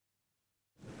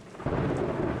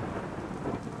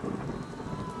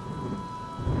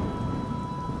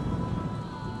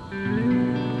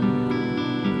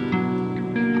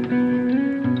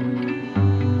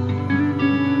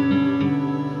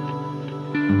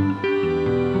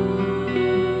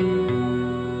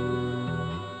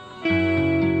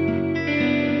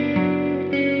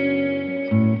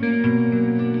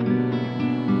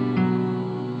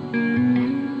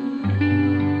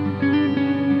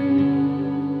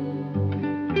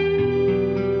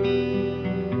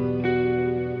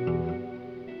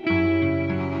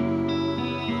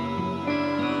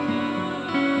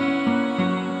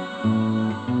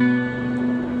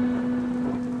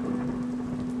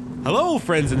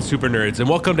friends and super nerds, and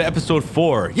welcome to episode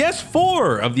 4. Yes,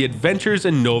 4 of the Adventures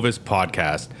in Novus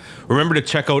podcast. Remember to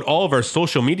check out all of our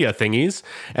social media thingies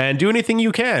and do anything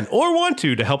you can or want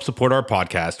to help support our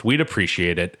podcast. We'd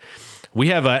appreciate it. We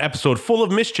have an episode full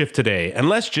of mischief today, and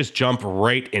let's just jump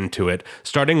right into it,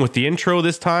 starting with the intro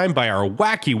this time by our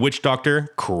wacky witch doctor,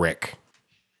 Crick.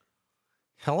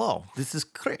 Hello, this is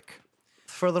Crick.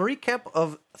 For the recap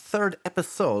of third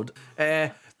episode,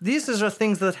 these are the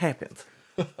things that happened.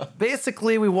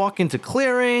 Basically, we walk into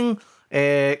clearing.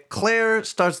 Claire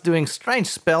starts doing strange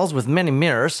spells with many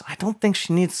mirrors. I don't think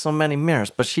she needs so many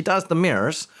mirrors, but she does the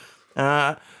mirrors.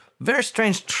 Very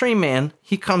strange tree man.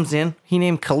 He comes in. He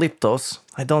named Calyptos.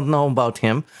 I don't know about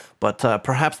him, but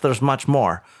perhaps there's much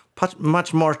more.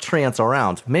 Much more treants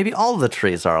around. Maybe all the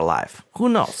trees are alive. Who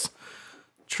knows?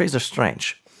 Trees are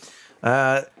strange.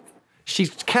 She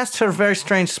casts her very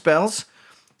strange spells.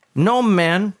 Gnome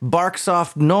man barks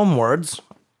off gnome words.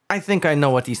 I think I know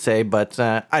what he say, but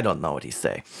I don't know what he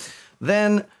say.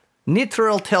 Then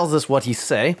Nitral tells us what he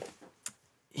say.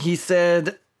 He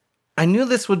said, I knew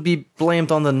this would be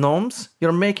blamed on the gnomes.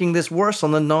 You're making this worse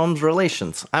on the gnomes'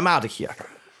 relations. I'm out of here.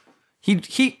 He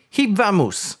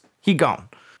vamoose. He gone.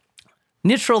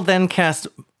 Nitral then casts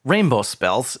rainbow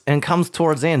spells and comes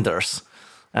towards Anders.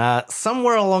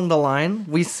 Somewhere along the line,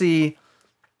 we see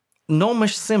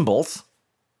gnomish symbols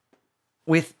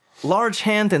with large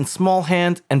hand and small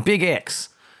hand and big X.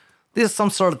 This is some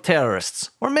sort of terrorists.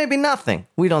 Or maybe nothing.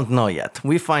 We don't know yet.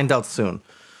 We find out soon.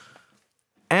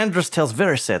 Andres tells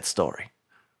very sad story.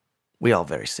 We all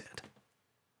very sad.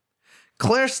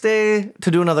 Claire stay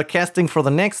to do another casting for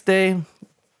the next day.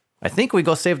 I think we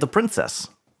go save the princess.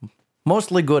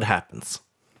 Mostly good happens.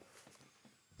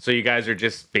 So you guys are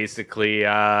just basically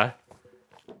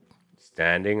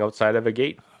standing outside of a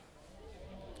gate?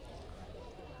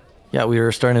 Yeah, we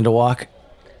were starting to walk.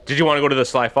 Did you want to go to the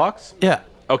Sly Fox? Yeah.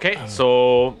 Okay,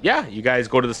 so yeah, you guys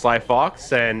go to the Sly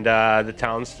Fox, and the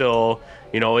town's still,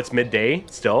 it's midday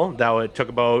still. Now it took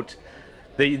about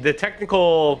the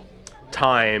technical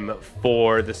time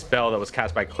for the spell that was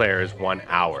cast by Claire is 1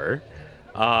 hour.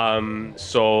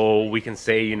 So we can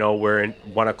say, we're in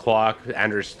 1 o'clock,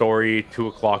 Andrew's story, 2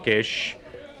 o'clock ish.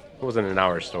 It wasn't an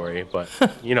hour story, but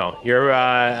you're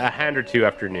a hand or two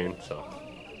after noon, so.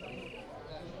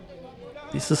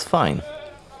 This is fine.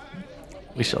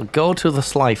 We shall go to the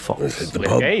Sly Fox.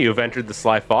 Okay, you've entered the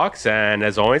Sly Fox, and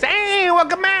as always, hey,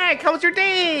 welcome back. How was your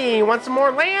day? Want some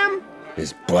more lamb?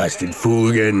 This blasted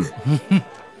fool again.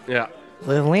 Yeah.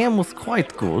 The lamb was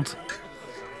quite good.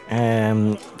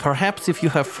 Perhaps if you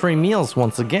have free meals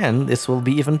once again, this will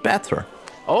be even better.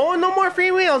 Oh, no more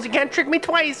free meals. You can't trick me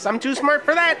twice. I'm too smart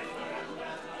for that.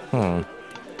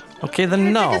 Okay,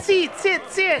 then no. Take a seat.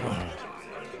 Sit.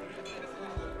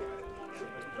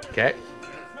 Okay.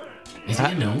 Is he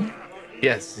a gnome?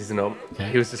 Yes, he's a gnome.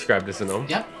 Okay. He was described as a gnome.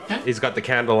 Yep. Okay. He's got the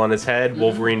candle on his head,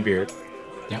 Wolverine beard.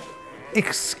 Yep.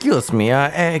 Excuse me,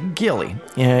 Gilly.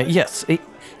 Yes.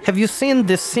 Have you seen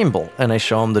this symbol? And I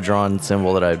show him the drawn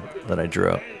symbol that I drew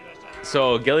up.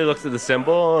 So Gilly looks at the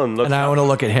symbol and looks. And I want to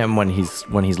look at him when he's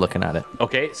looking at it.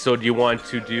 Okay, so do you want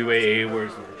to do a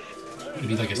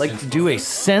Maybe like a Like to do a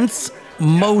sense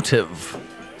motive.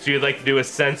 So you'd like to do a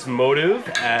sense motive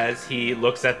as he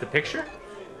looks at the picture?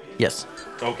 Yes.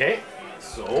 Okay,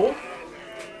 so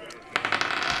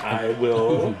I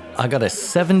will I got a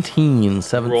 17.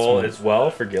 roll as well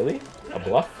for Gilly. A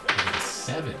bluff.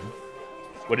 7.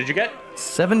 What did you get?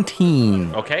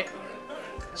 17. Okay.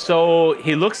 So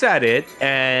he looks at it,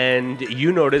 and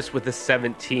you notice with the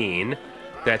 17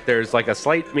 that there's like a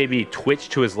slight maybe twitch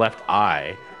to his left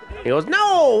eye. He goes,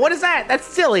 "No, what is that? That's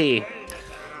silly."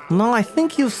 No, I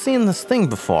think you've seen this thing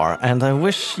before, and I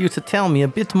wish you to tell me a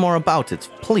bit more about it,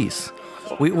 please.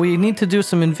 We need to do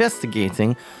some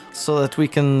investigating so that we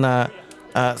can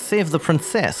save the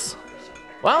princess.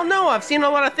 Well, no, I've seen a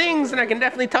lot of things, and I can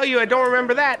definitely tell you I don't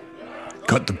remember that.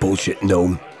 Cut the bullshit,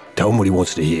 gnome. Tell him what he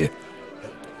wants to hear.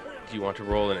 Do you want to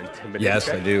roll an intimidation? Yes,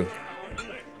 check? I do.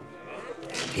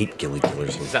 Hate gilly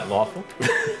killers. Is that lawful?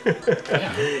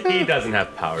 Yeah. He doesn't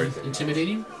have powers.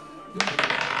 Intimidating?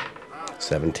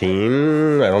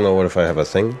 17. I don't know what if I have a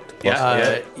thing.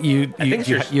 Yeah. You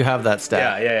have that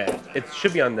stat. Yeah. It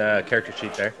should be on the character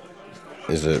sheet there.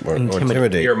 Is it or Intimidate.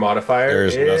 intimidate? Your modifier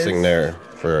There's is... nothing there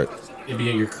for it. It'd be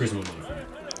your charisma modifier.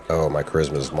 Oh, my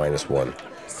charisma is -1.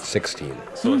 16.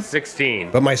 So it's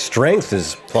 16. But my strength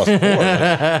is +4.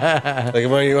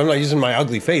 I'm not using my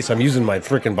ugly face. I'm using my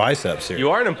freaking biceps here.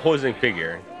 You are an imposing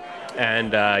figure,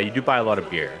 and you do buy a lot of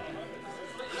beer.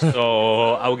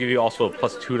 So I will give you also a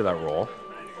 +2 to that roll.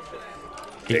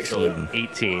 Okay, so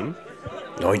 18.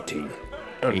 19.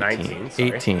 Oh, 19.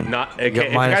 Sorry. 18. Not, okay, got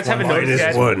if you guys haven't -1. noticed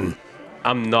yet, one.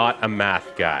 I'm not a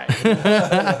math guy.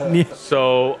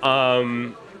 So,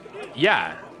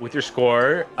 yeah, with your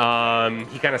score,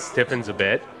 he kind of stiffens a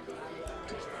bit.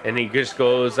 And he just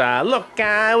goes, look,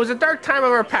 it was a dark time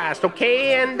of our past,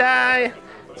 okay? And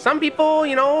some people,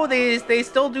 you know, they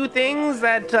still do things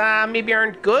that maybe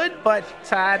aren't good, but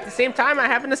at the same time, I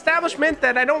have an establishment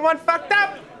that I don't want fucked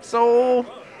up. So,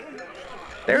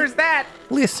 there's that.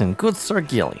 Listen, good Sir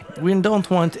Gilly, we don't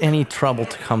want any trouble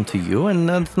to come to you, and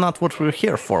that's not what we're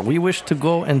here for. We wish to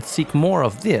go and seek more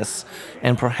of this,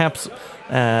 and perhaps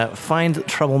find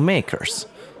troublemakers.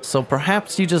 So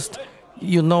perhaps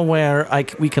you know where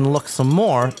we can look some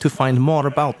more to find more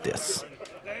about this.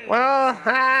 Well,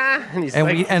 and he's And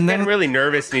like, we- and he's then- getting really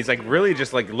nervous, and he's like really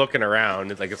just like looking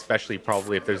around. It's like especially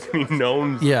probably if there's any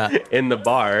gnomes Yeah. in the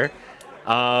bar.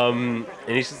 And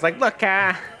he's just like, look,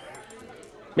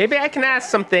 maybe I can ask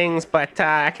some things, but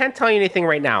I can't tell you anything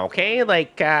right now, okay?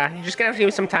 Like, you're just gonna have to give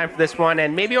me some time for this one,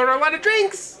 and maybe order a lot of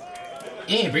drinks,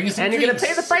 Yeah, bring us some and you're drinks.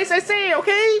 gonna pay the price I say,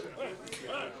 okay?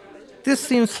 This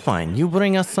seems fine. You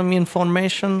bring us some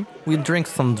information, we drink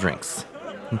some drinks.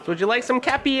 So would you like some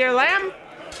cappy or lamb?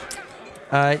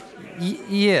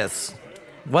 Yes.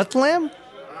 What lamb?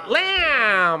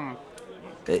 Lamb!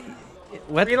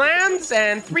 What? 3 lambs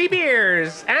and 3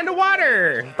 beers and a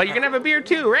water. But you're gonna have a beer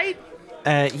too, right?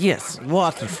 Yes.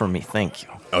 Water for me, thank you.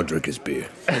 I'll drink his beer.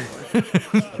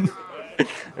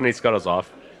 And he scuttles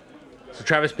off. So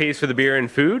Travis pays for the beer and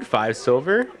food, 5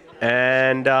 silver.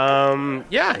 And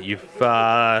yeah, you've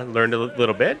learned a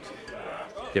little bit.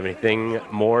 Do you have anything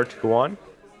more to go on?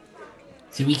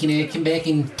 So we can come back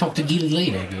and talk to Gilly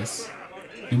later, I guess.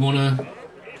 We wanna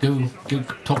go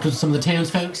talk to some of the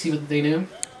townsfolk, see what they know.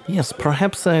 Yes,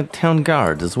 perhaps a town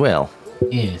guard as well.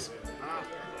 Yes.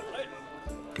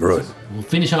 Right. We'll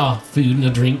finish our food and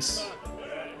our drinks.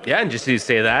 Yeah, and just to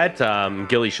say that,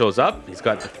 Gilly shows up. He's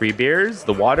got the 3 beers,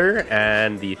 the water,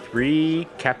 and the 3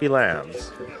 cappy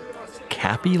lambs.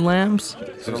 Cappy lambs?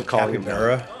 Some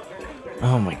capybara.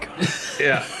 Oh my god.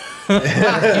 Yeah.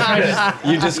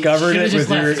 You discovered Should've it just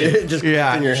with your left it. just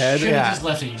Yeah. in your head. Should have Yeah. just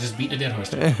left it. You just beat a dead horse.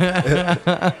 to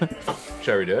it.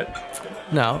 Shall we do it?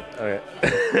 No. Okay.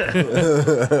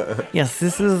 Yes,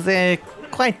 this is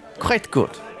quite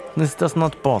good. This does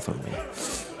not bother me.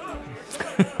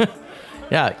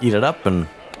 Yeah, eat it up and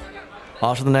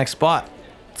off to the next spot.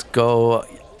 Let's go.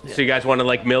 So you guys want to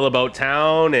like mill about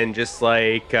town and just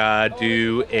like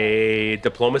do a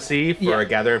diplomacy for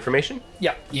gather information?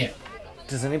 Yeah. Yeah.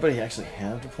 Does anybody actually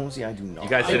have diplomacy? I do not. You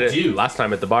guys I did it do. last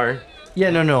time at the bar. Yeah,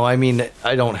 no. I mean,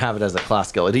 I don't have it as a class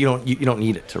skill. You don't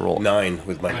need it to roll. 9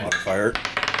 with my modifier.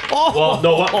 Well,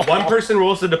 no, one person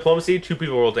rolls the diplomacy, 2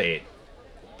 people roll to 8.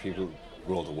 People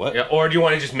rolled a what? Yeah, or do you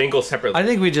want to just mingle separately? I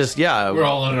think we just We're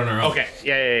all out on our own. Okay,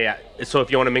 yeah. So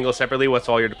if you want to mingle separately, what's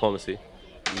all your diplomacy?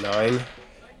 9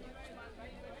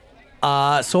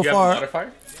 so You have a far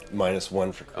modifier?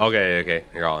 -1 for. Okay,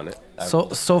 you're all in it.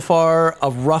 so far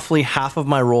roughly half of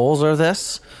my rolls are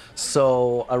this.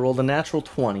 So I rolled a natural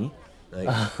 20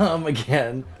 Nice.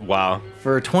 again Wow.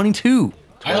 for 22.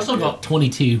 I also got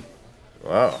 22.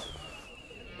 Wow.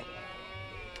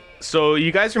 So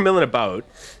you guys are milling about,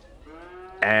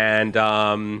 and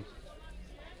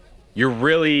you're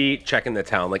really checking the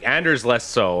town. Like Anders less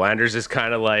so. Anders is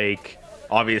kind of like,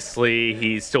 obviously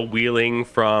he's still wheeling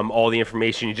from all the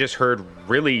information you just heard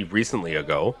really recently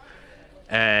ago,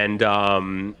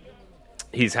 and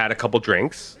he's had a couple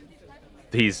drinks.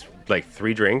 He's like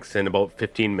 3 drinks in about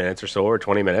 15 minutes or so, or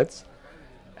 20 minutes.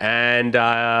 And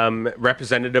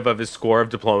representative of his score of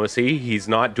diplomacy, he's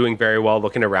not doing very well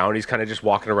looking around. He's kind of just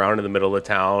walking around in the middle of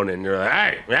town, and you're like,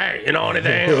 hey, you know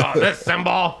anything about this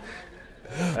symbol?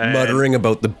 And, Muttering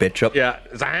about the bitch up. yeah,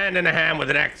 it's a hand in a hand with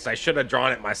an X. I should have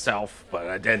drawn it myself, but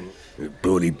I didn't.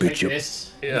 Bloody Like bitch up.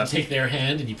 this. Yeah. You take their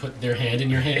hand and you put their hand in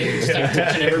your hand and you start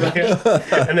touching everybody.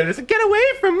 And they're just like, get away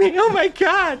from me! Oh my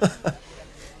god!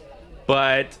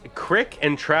 But Crick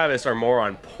and Travis are more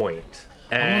on point.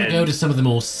 I want And to go to some of the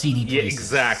more seedy yeah, places.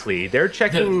 exactly. They're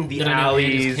checking the that I know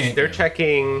Anders alleys. can't They're go.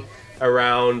 checking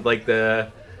around like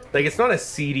it's not a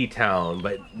seedy town,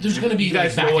 but There's going to be you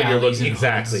guys like know back what you're alleys looking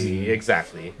and hoods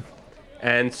exactly.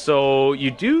 And so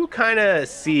you do kind of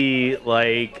see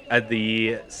like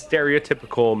the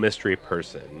stereotypical mystery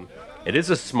person. It is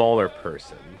a smaller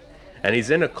person, and he's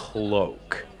in a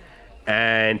cloak,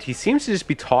 and he seems to just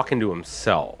be talking to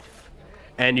himself.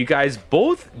 And you guys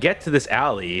both get to this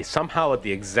alley somehow at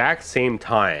the exact same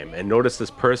time and notice this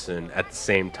person at the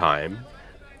same time,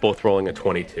 both rolling a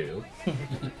 22,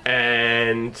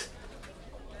 and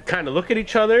kind of look at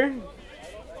each other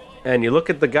And you look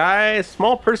at the guy,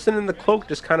 small person in the cloak,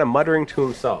 just kind of muttering to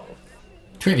himself.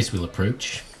 Travis will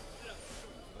approach.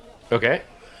 Okay.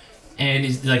 And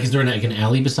is there like an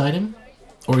alley beside him?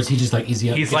 Or is he just like, is he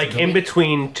up? He's like in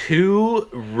between two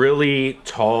really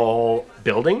tall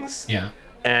buildings. Yeah.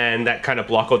 And that kind of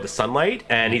block out the sunlight.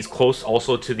 And he's close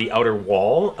also to the outer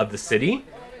wall of the city.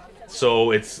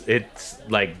 So it's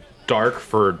like dark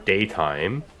for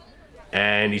daytime.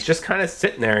 And he's just kind of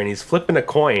sitting there and he's flipping a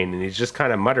coin and he's just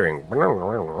kind of muttering.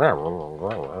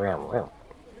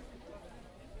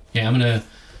 Yeah,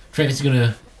 Travis is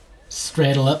gonna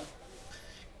straddle up.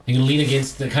 You're gonna lean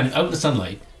against the kind of out in the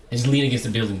sunlight and just lean against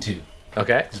the building too.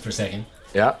 Okay. Just for a second.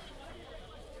 Yeah.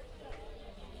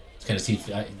 Just kind of see.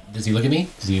 Does he look at me?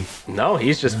 Does he? No,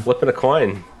 he's just flipping a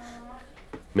coin.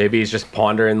 Maybe he's just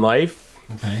pondering life.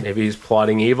 Okay. Maybe he's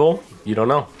plotting evil. You don't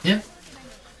know. Yeah.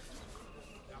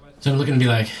 So I'm looking to be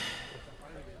like,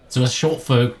 so us short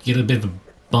folk get a bit of a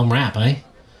bum rap, eh?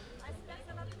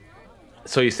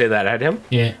 So you say that at him?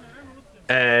 Yeah.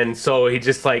 And so he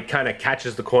just like kind of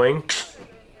catches the coin.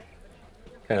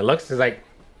 Kind of looks, he's like,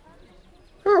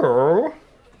 "Who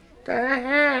the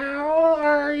hell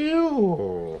are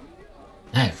you?"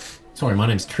 Oh, sorry, my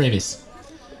name's Travis.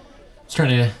 I was trying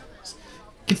to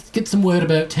get some word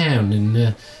about town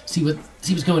and see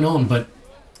what's going on, but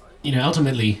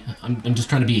ultimately, I'm just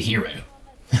trying to be a hero.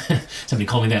 Somebody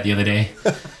called me that the other day.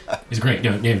 It's great.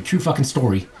 No, true fucking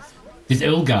story. This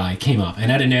old guy came up,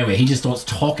 and out of nowhere, he just starts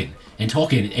talking, and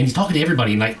he's talking to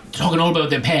everybody, and like talking all about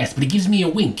their past, but he gives me a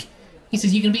wink. He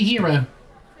says, "You can be a hero."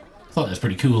 I thought that was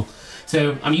pretty cool.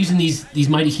 So I'm using these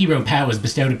mighty hero powers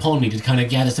bestowed upon me to kind of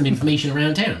gather some information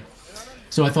around town.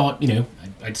 So I thought,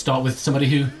 I'd start with somebody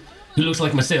who looks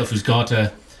like myself, who's got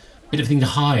a bit of thing to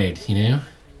hide, Don't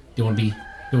want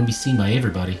to be seen by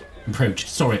everybody. Approached.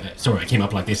 Sorry, I came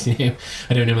up like this. I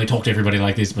don't normally talk to everybody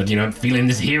like this, but I'm feeling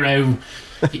this hero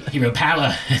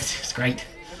power. It's great.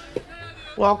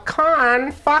 Well,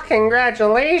 Con,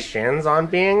 congratulations on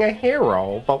being a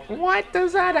hero, but what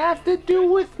does that have to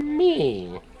do with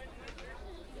me?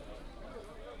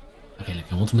 Okay,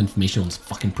 look, I want some information on this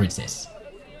fucking princess.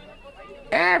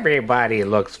 Everybody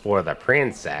looks for the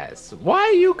princess.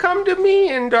 Why you come to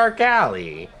me in Dark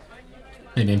Alley?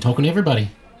 Maybe I'm talking to everybody.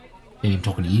 Maybe I'm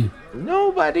talking to you.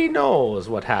 Nobody knows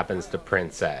what happens to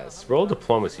princess. Roll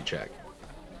diplomacy check.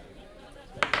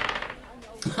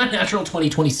 Natural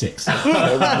 2026.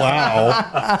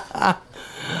 Wow.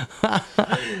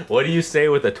 What do you say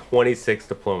with a 26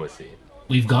 diplomacy?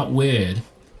 We've got word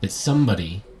that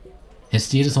somebody has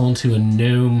steered us onto a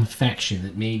gnome faction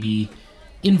that may be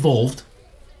involved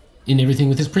in everything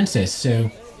with this princess, so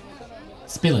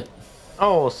spill it.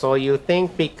 Oh, so you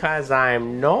think because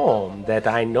I'm gnome that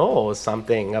I know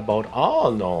something about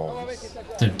all gnomes?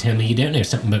 Don't tell me you don't know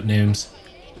something about gnomes.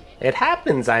 It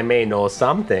happens I may know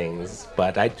some things,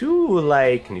 but I do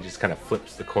like... And he just kind of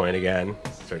flips the coin again.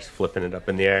 Starts flipping it up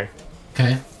in the air.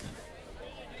 Okay.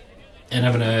 And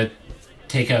I'm gonna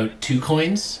take out 2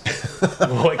 coins.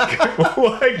 What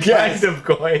kind of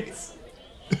coins?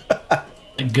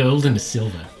 A gold and a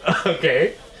silver.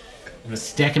 Okay. I'm gonna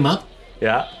stack them up,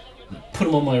 Yeah. put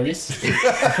them on my wrist.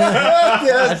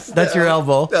 Yes. That's your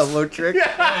elbow. Elbow trick.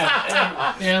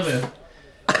 Yeah,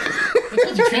 I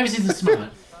told you, Travis isn't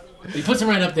smart. He puts them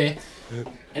right up there,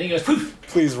 and he goes, poof,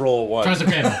 Please roll one. tries to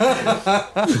grab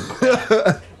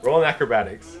them. Roll an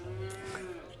acrobatics.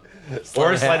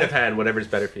 Or a sleight of hand, whatever's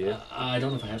better for you. I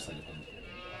don't know if I have sleight of hand.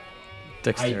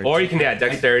 Dexterity. Or you can,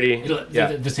 dexterity.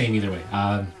 They're the same either way.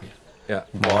 Yeah.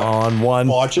 on one.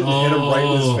 Watch it and hit him right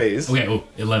in his face. Okay,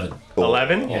 11.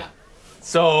 11? Yeah.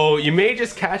 So you may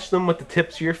just catch them with the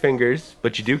tips of your fingers,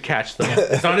 but you do catch them.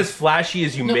 It's not as flashy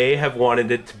as you may have wanted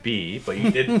it to be, but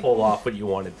you did pull off what you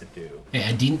wanted to do. Hey,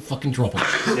 I didn't fucking drop them.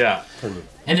 Yeah.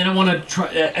 And then I want to try,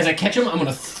 as I catch him, I'm going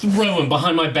to throw him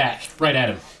behind my back, right at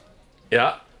him.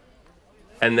 Yeah.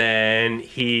 And then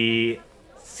he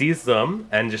sees them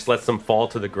and just lets them fall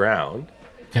to the ground.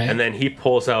 Okay. And then he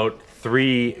pulls out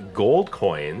 3 gold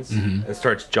coins and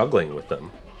starts juggling with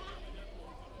them.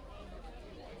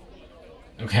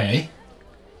 Okay.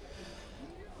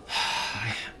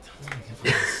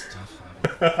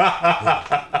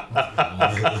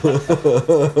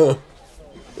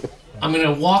 I'm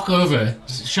gonna walk over,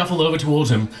 shuffle over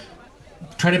towards him,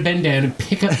 try to bend down and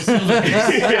pick up the silver piece.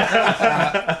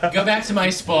 Go back to my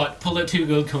spot, pull out 2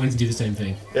 gold coins, and do the same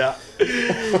thing. Yeah.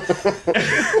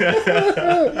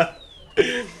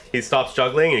 He stops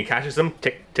juggling and he catches them.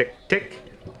 Tick, tick, tick.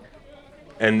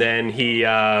 And then he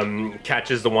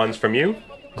catches the ones from you.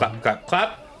 Clap, clap,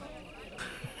 clap.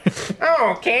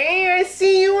 Okay, I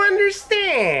see you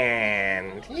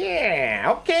understand. Yeah,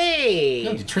 No,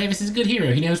 okay. Travis is a good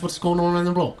hero. He knows what's going on around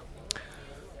the block.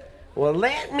 Well,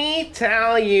 let me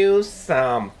tell you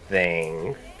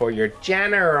something. For your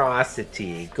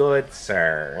generosity, good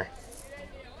sir.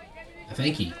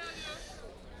 Thank you.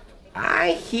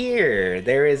 I hear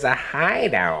there is a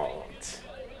hideout.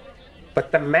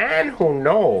 But the man who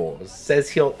knows says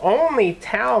he'll only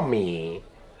tell me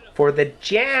for the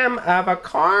gem of a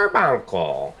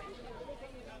carbuncle.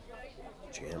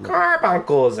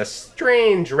 Carbuncle is a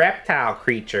strange reptile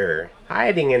creature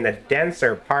hiding in the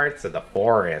denser parts of the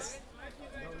forest.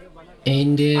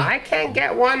 And, I can't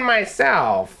get one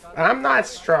myself. I'm not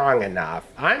strong enough.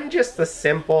 I'm just a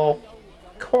simple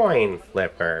coin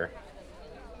flipper.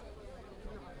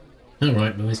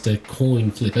 alright, Mr. Coin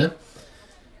Flipper.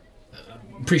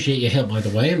 Appreciate your help, by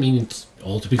the way. I mean, it's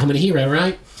all to becoming a hero,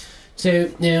 right?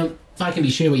 So, now, if I can be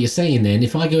sure what you're saying then,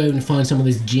 if I go out and find some of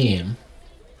this gem,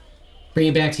 bring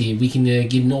it back to you, we can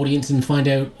get an audience and find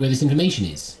out where this information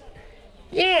is.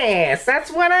 Yes,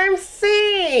 that's what I'm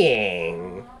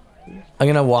saying. I'm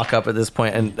gonna walk up at this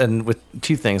point and with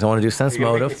two things. I want to do sense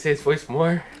motive. say his voice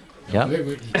more? Yep.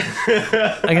 Wait.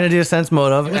 I'm gonna do a sense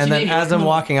motive, What's and your then name? as I'm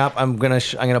walking up, I'm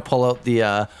gonna pull out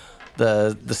the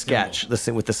sketch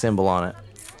with the symbol on it.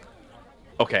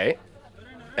 Okay.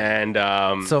 And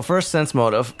So first sense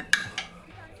motive.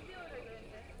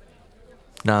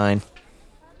 9.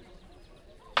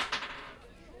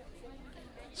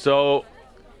 so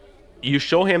you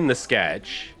show him the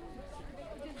sketch,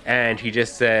 and he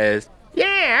just says, "Yeah,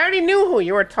 I already knew who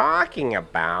you were talking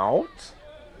about.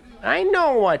 I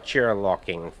know what you're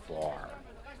looking for.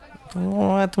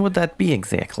 What would that be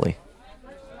exactly?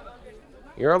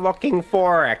 You're looking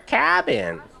for a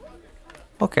cabin."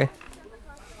 Okay.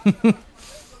 Do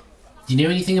you know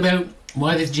anything about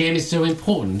why this gem is so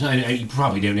important? You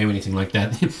probably don't know anything like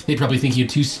that. They probably think you're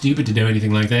too stupid to know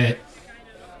anything like that.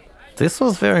 This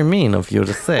was very mean of you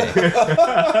to say.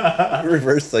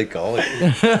 Reverse psychology.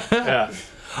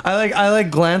 I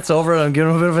like glance over and I'm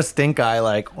giving him a bit of a stink eye.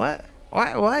 Like, what?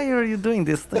 Why are you doing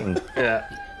this thing? Yeah.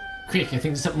 Quick, I think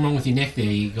there's something wrong with your neck there.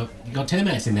 You got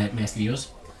termites in that mess of yours.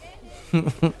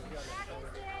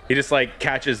 He just like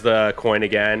catches the coin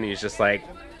again. He's just like,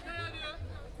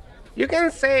 "You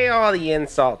can say all the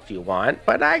insults you want,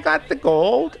 but I got the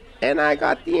gold and I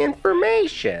got the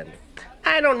information.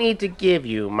 I don't need to give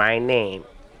you my name."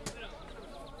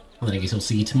 Well, then I guess I'll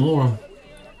see you tomorrow.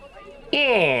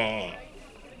 Yeah.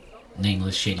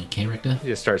 Nameless, shady character. He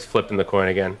just starts flipping the coin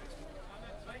again.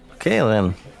 Okay,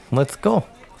 then let's go.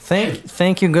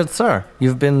 Thank you, good sir.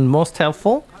 You've been most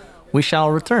helpful. We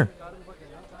shall return.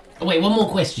 Oh, wait, one more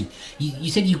question.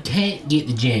 You said you can't get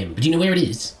the gem, but do you know where it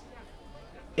is?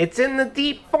 It's in the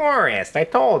deep forest, I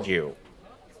told you.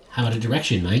 How about a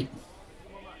direction, mate?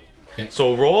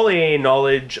 So roll a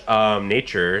knowledge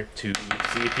nature to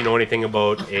see if you know anything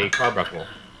about a carbuncle.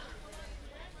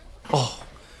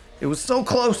 It was so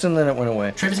close and then it went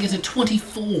away. Travis gets a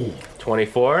 24.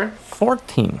 24?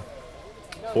 14.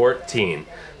 14.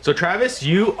 So Travis,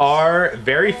 you are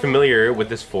very familiar with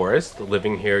this forest,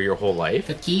 living here your whole life.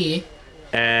 Fuck yeah.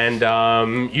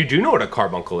 And you do know what a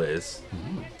carbuncle is.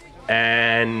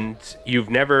 And you've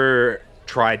never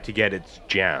tried to get its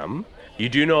gem. You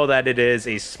do know that it is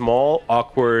a small,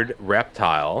 awkward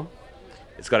reptile.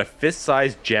 It's got a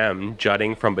fist-sized gem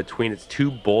jutting from between its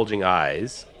two bulging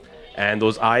eyes. And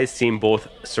those eyes seem both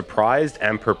surprised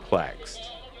and perplexed.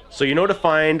 So you know to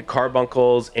find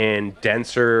carbuncles in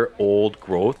denser, old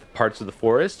growth parts of the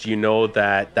forest. You know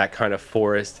that that kind of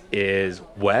forest is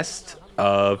west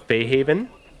of Bayhaven.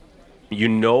 You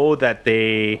know that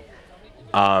they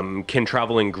can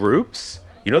travel in groups.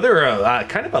 You know they're a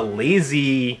kind of a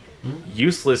lazy,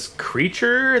 useless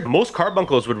creature. Most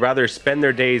carbuncles would rather spend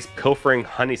their days pilfering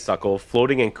honeysuckle,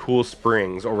 floating in cool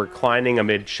springs, or reclining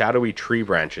amid shadowy tree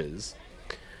branches.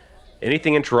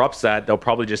 Anything interrupts that, they'll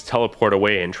probably just teleport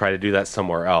away and try to do that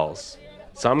somewhere else.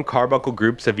 Some carbuncle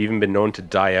groups have even been known to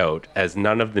die out, as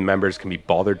none of the members can be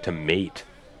bothered to mate.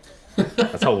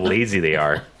 That's how lazy they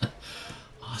are.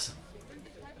 Awesome.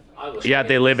 Yeah,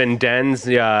 they live in dens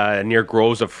near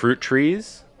groves of fruit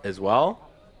trees as well.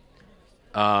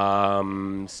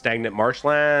 Stagnant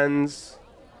marshlands,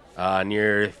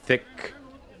 near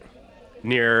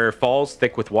falls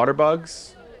thick with water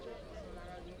bugs.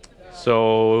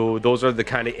 So those are the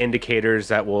kind of indicators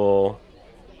that will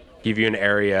give you an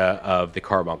area of the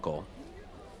carbuncle.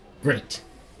 Great.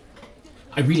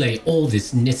 I relay all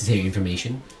this necessary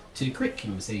information to Crick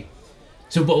and say,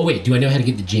 so, but wait, do I know how to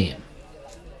get the gem?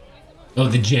 Oh,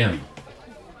 the gem.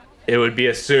 it would be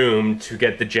assumed to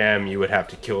get the gem, you would have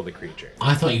to kill the creature.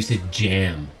 I thought you said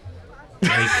jam.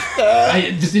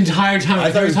 Like, this entire time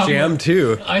I thought it was jam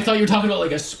too. I thought you were talking about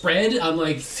like a spread. I'm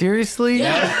like, Seriously?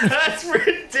 yeah. That's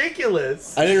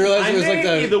ridiculous. I didn't realize I it was like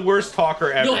may be the. the worst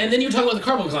talker ever. No, and then you were talking about the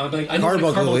Carbuncle. I'm like, I know Carbuncle,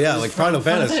 what Carbuncle yeah, is like from Final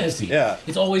Fantasy. Yeah.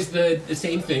 It's always the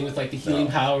same thing with like the healing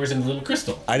powers and the little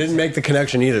crystal. I didn't make the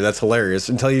connection either. That's hilarious.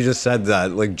 Until you just said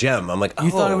that, like gem. I'm like, oh.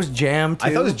 You thought it was jam too?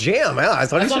 I thought it was jam. Yeah, I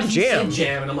thought I it thought was he jam. said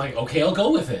jam, and I'm like, okay, I'll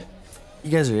go with it. You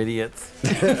guys are idiots.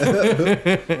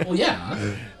 Well,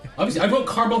 yeah. Obviously, I wrote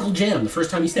Carbuncle Jam the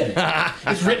first time he said it.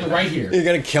 It's written right here. You're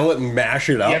gonna kill it and mash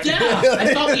it up. Yeah,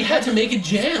 I thought we had to make a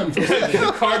jam for something.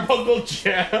 Carbuncle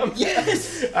jam.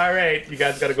 Yes. All right, you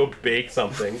guys got to go bake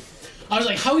something. I was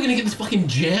like, how are we gonna get this fucking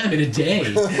jam in a day?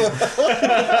 Do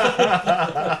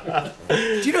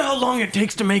you know how long it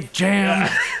takes to make jam?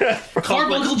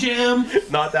 Carbuncle Jam.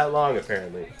 Not that long,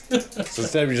 apparently. So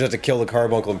instead, we just have to kill the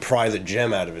carbuncle and pry the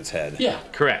gem out of its head. Yeah.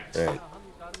 Correct. Right.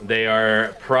 They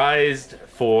are prized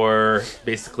for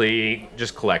basically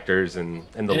just collectors and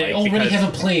the And like. I already have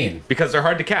a plan. because they're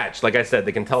hard to catch. Like I said,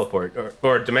 they can teleport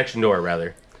or dimension door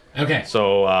rather. Okay.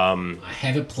 So I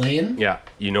have a plan. yeah,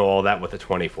 you know all that with a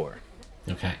 24.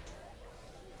 Okay.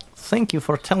 Thank you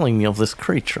for telling me of this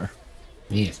creature.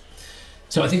 Yes.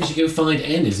 So I think we should go find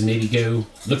Anders and maybe go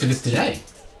look for this today.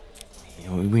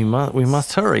 We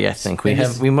must hurry. I think we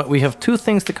Yes. have we have 2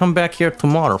 things to come back here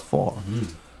tomorrow for.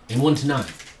 And one tonight.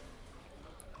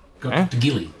 Go Eh? to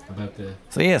Gilly about the.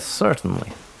 So yes,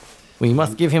 certainly. We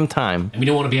must give him time, And we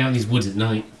don't want to be out in these woods at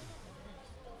night.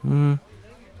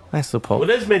 I suppose. Well,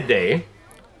 it is midday,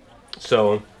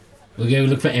 so We'll go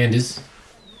look for Anders.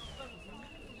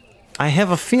 I have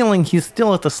a feeling he's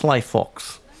still at the Sly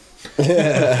Fox.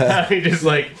 he just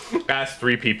like asked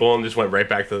 3 people and just went right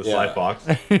back to the Sly Yeah. Fox.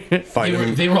 Find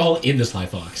him. They were all in the Sly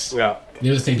Fox. Yeah. They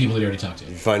were the same people that we already talked to.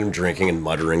 Find him drinking and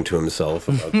muttering to himself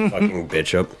about fucking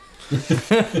bitch up.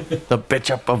 The bitch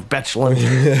up of Betchland.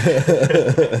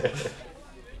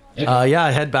 Yeah,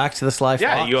 I head back to the Sly Fox.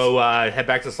 Yeah, you head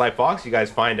back to Sly Fox. You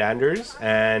guys find Anders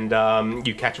and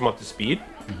you catch him up to speed.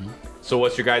 So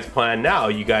what's your guys' plan now?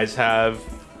 You guys have,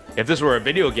 if this were a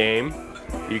video game,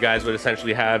 you guys would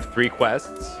essentially have 3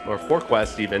 quests, or 4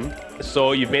 quests even.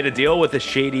 So you've made a deal with a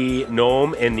shady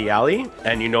gnome in the alley,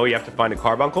 and you know you have to find a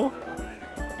carbuncle.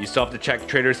 You still have to check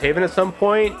Trader's Haven at some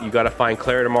point. You gotta find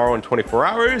Claire tomorrow in 24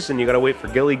 hours, and you gotta wait for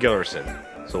Gilly Gillerson.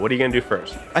 So what are you gonna do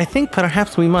first? I think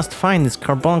perhaps we must find this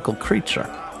carbuncle creature.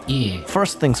 Yeah.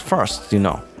 First things first, you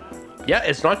know. Yeah,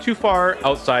 it's not too far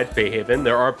outside Fayhaven.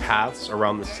 There are paths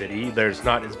around the city. There's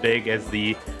not as big as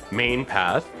the main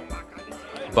path.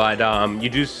 But you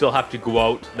do still have to go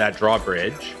out that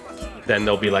drawbridge. Then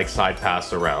there'll be like side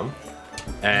paths around.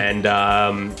 And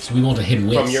So we want to head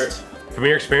west. from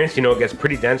your experience, you know it gets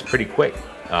pretty dense pretty quick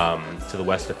to the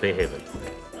west of Fayhaven.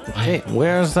 Hey,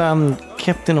 where's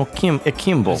Captain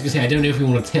Akimbo? I was gonna say I don't know if we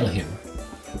want to tell him.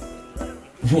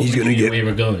 He's gonna get. where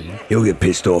we're going. He'll get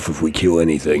pissed off if we kill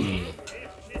anything.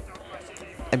 Yeah.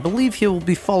 I believe he will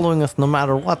be following us no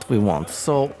matter what we want.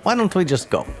 So why don't we just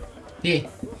go? Yeah.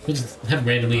 We'll just have him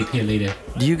randomly appear later.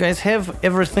 Do you guys have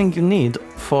everything you need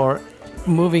for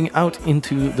moving out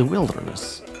into the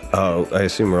wilderness? Oh, I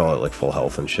assume we're all at like full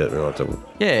health and shit. We don't have to.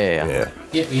 Yeah. Yeah.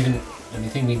 Yeah, we even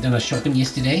anything we've done our shopping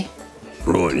yesterday.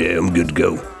 Right. Yeah, I'm good to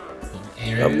go.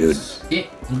 Arrows. I'm good.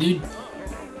 Yeah, I'm good.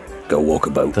 Go walk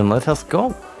about. Then let us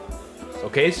go.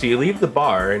 Okay, so you leave the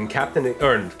bar and Captain. You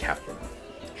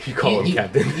call him He-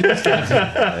 Captain.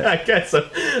 I guess so.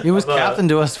 He was captain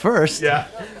to us first. Yeah.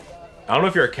 I don't know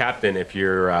if you're a captain if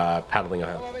you're paddling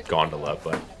a gondola,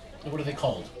 but What are they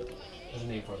called? There's a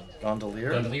name for them.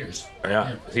 Gondolier? Gondoliers.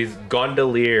 yeah, he's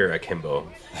gondolier akimbo.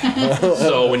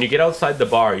 So when you get outside the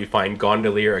bar, you find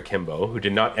gondolier akimbo, who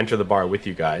did not enter the bar with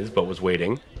you guys, but was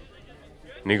waiting.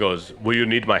 And he goes, "Will you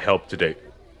need my help today?"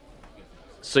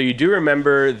 So you do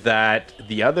remember that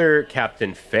the other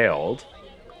captain failed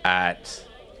at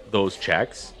those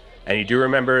checks, and you do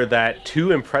remember that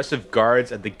 2 impressive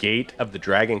guards at the gate of the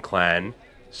Dragon Clan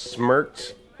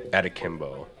smirked at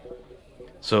Akimbo.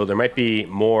 So there might be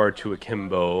more to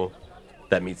Akimbo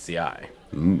that meets the eye.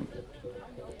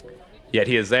 Yet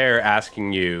he is there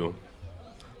asking you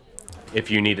if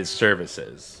you need his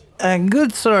services.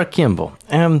 Good Sir Akimbo.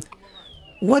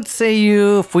 What say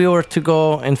you if we were to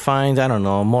go and find, I don't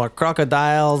know, more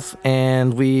crocodiles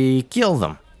and we kill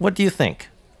them? What do you think?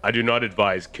 I do not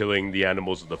advise killing the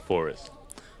animals of the forest.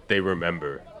 They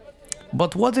remember.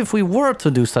 But what if we were to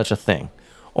do such a thing?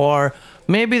 Or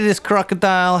maybe this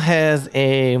crocodile has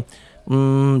a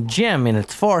gem in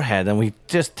its forehead and we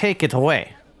just take it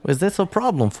away. Is this a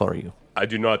problem for you? I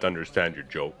do not understand your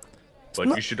joke. but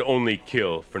you should only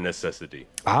kill for necessity.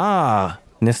 Ah,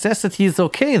 necessity is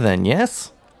okay then,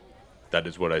 yes? That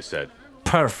is what I said.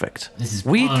 Perfect. This is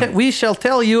We fine. we shall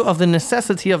tell you of the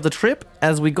necessity of the trip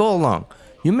as we go along.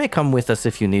 You may come with us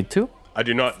if you need to. I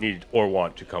do not need or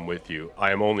want to come with you.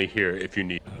 I am only here if you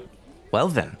need. Well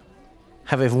then,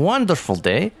 have a wonderful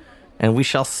day, and we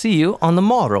shall see you on the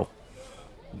morrow.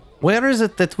 Where is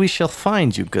it that we shall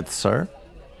find you, good sir?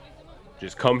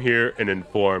 Just come here and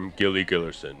inform Gilly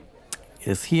Gillerson.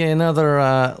 Is he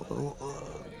another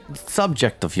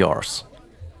subject of yours?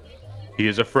 He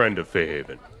is a friend of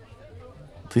Fayhaven.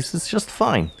 This is just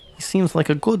fine. He seems like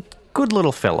a good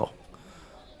little fellow.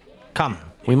 Come,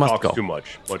 we must Talks go. too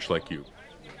much like you.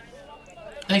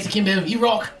 Thanks, Kimbo. You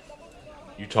rock.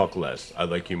 You talk less. I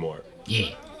like you more.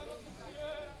 Yeah.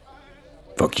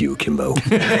 Fuck you, Kimbo.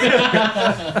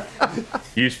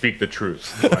 You speak the truth.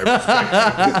 So I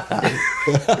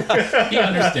respect He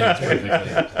understands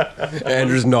perfectly.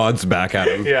 Andrews nods back at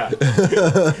him. you. Yeah.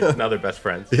 Now they're best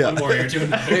friends. One warrior to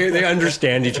another. They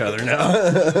understand each other now.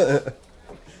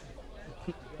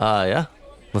 Yeah.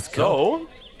 Let's go. So,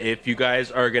 if you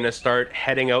guys are going to start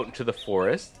heading out into the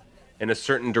forest in a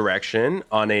certain direction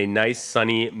on a nice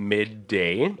sunny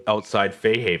midday outside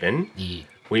Fayhaven, Yeah.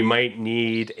 we might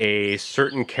need a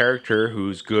certain character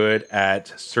who's good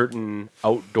at certain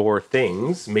outdoor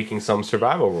things, making some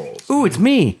survival rolls. Ooh, it's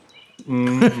me.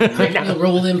 Quick,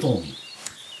 roll them for me.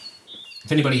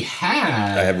 If anybody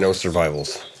has... I have no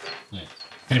survivals.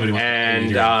 If anybody wants And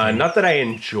to not that I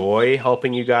enjoy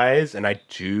helping you guys, and I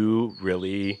do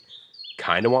really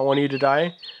kind of want one of you to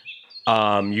die.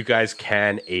 You guys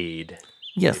can aid.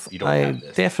 Yes, you don't I have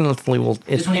this. definitely will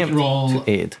This one you attempt can roll- to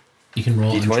aid. You can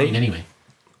roll and D20? train anyway.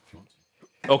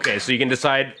 Okay, so you can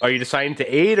decide. Are you deciding to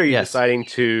aid, or are you Yes. deciding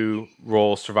to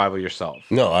roll survival yourself?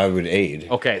 No, I would aid.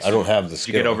 Okay, I don't have the You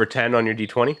skill. get over 10 on your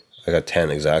d20. I got 10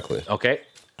 exactly. Okay.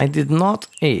 I did not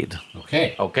aid.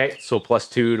 Okay. Okay, so +2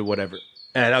 to whatever.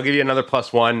 And I'll give you another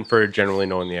 +1 for generally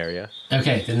knowing the area.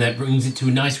 Okay, then that brings it to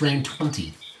a nice round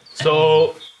 20.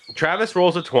 So Travis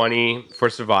rolls a 20 for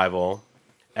survival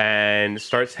and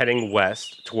starts heading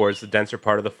west towards the denser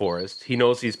part of the forest. He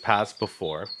knows these paths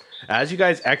before. As you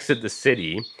guys exit the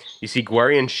city, you see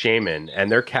Gwarian Shaman,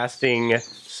 and they're casting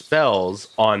spells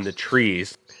on the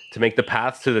trees to make the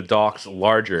paths to the docks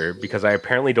larger because I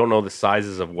apparently don't know the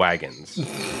sizes of wagons.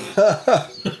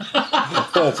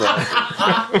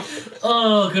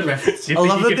 Oh, good reference. You I think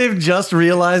love you that could- they've just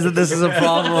realized that this is a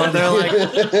problem. And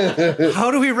they're like,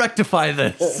 how do we rectify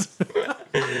this?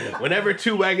 Whenever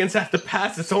two wagons have to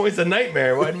pass, it's always a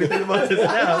nightmare. Why do we think about this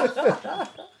now?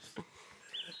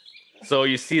 So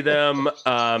you see them,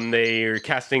 they're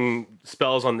casting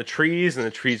spells on the trees, and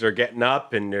the trees are getting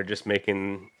up, and they're just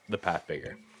making the path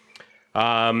bigger.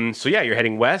 So yeah, you're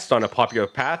heading west on a popular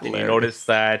path, and you notice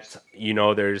that,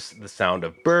 there's the sound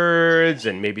of birds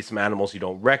and maybe some animals you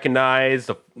don't recognize.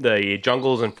 The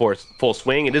jungle's in full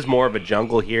swing. It is more of a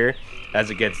jungle here as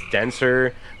it gets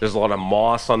denser. There's a lot of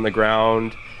moss on the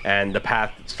ground, and the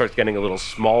path starts getting a little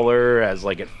smaller as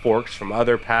it forks from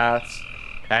other paths.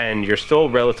 And you're still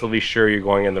relatively sure you're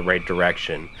going in the right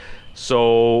direction.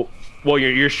 So, well,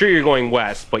 you're sure you're going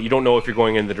west, but you don't know if you're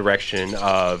going in the direction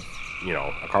of,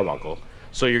 a carbuncle.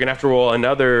 So you're gonna have to roll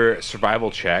another survival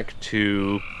check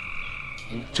to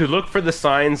look for the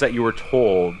signs that you were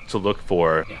told to look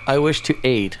for. I wish to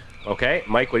aid. Okay,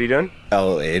 Mike, what are you doing?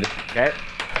 I'll aid. Okay.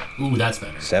 Ooh, that's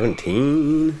better.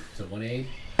 17. So 1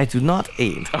 I do not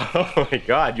aid. Oh my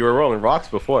God, you were rolling rocks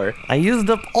before. I used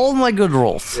up all my good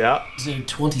rolls. Yeah. So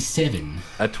 27.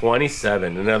 A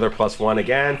 27. Another +1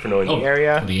 again for knowing the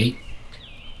area. 28.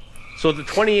 So the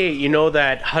 28, you know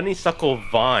that honeysuckle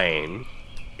vine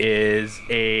is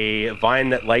a vine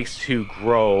that likes to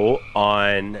grow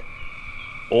on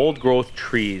old growth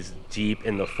trees deep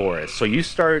in the forest. So you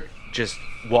start just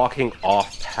walking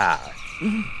off path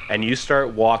and you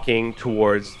start walking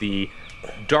towards the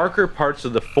darker parts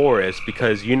of the forest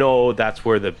because that's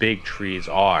where the big trees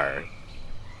are.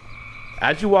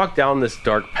 As you walk down this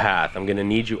dark path, I'm going to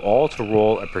need you all to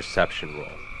roll a perception roll.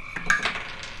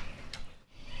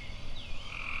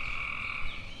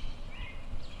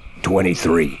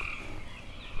 23.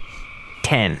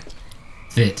 10.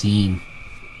 13.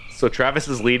 So Travis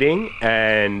is leading,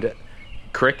 and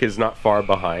Crick is not far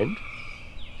behind.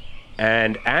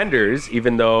 And Anders,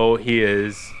 even though he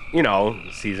is,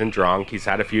 seasoned drunk, he's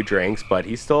had a few drinks, but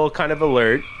he's still kind of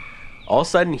alert. All of a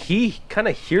sudden, he kind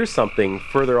of hears something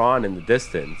further on in the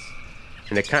distance.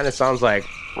 And it kind of sounds like...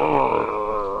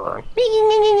 I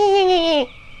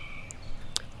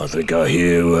think I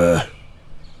hear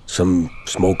some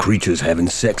small creatures having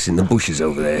sex in the bushes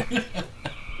over there.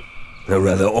 They're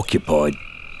rather occupied.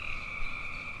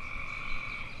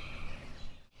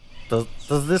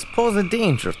 Does this pose a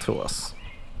danger to us?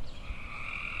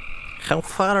 How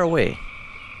far away?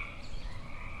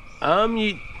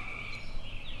 You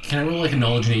Can I roll like a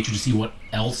knowledge nature to see what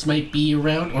else might be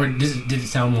around, or did it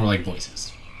sound more like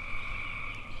voices?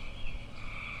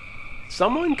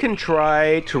 someone can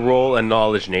try to roll a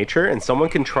knowledge nature, and someone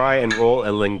can try and roll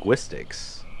a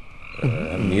linguistics.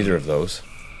 Neither of those.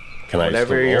 Can I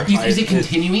Whatever still roll? your- Is it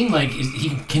continuing? Like,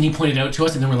 can he point it out to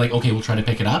us, and then we're like, okay, we'll try to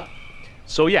pick it up?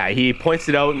 So yeah, he points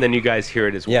it out, and then you guys hear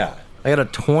it as well. Yeah. I got a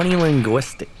 20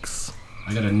 linguistics.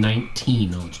 I got a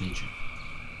 19 knowledge nature.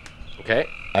 Okay.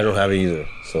 I don't have it either,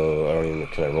 so I don't even.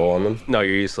 Can I roll on them? No,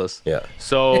 you're useless. Yeah.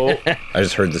 So I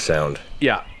just heard the sound.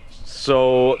 yeah.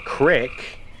 So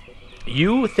Crick,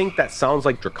 you think that sounds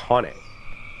like Draconic.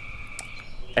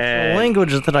 A And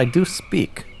language that I do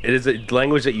speak. it is a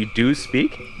language that you do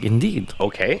speak. Indeed.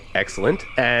 Okay, excellent.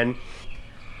 And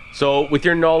so with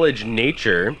your knowledge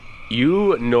nature,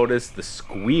 you notice the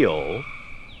squeal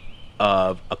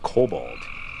of a kobold.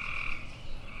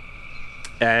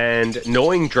 And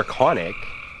knowing Draconic,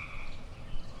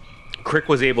 Crick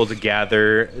was able to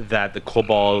gather that the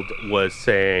kobold was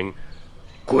saying,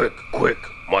 "Quick, quick,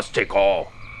 must take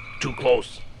all. Too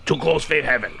close, fate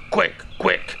heaven. Quick,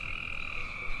 quick."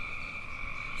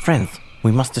 Friends,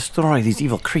 we must destroy these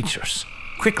evil creatures.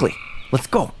 Quickly, let's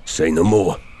go. Say no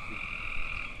more.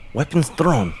 Weapons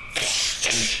thrown.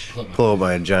 Blow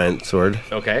by a giant sword.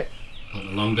 Okay, Pull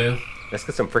the longbow. let's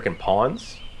get some frickin'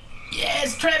 pawns.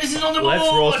 Yes, Travis is on the board!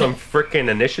 Let's roll some frickin'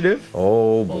 initiative,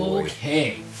 Oh boy.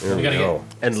 Okay. There we we gotta go.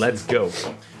 and let's go.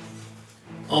 get...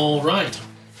 All right.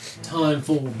 Time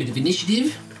for a bit of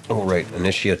initiative. Oh right,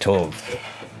 initiative.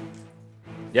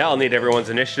 Yeah, I'll need everyone's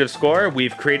initiative score.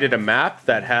 We've created a map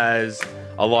that has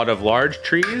a lot of large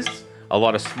trees, a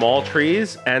lot of small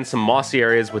trees, and some mossy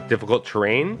areas with difficult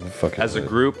terrain. Fucking As a weird.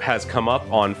 group has come up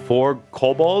on 4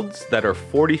 kobolds that are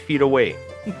 40 feet away.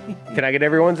 Can I get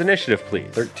everyone's initiative, please?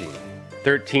 13.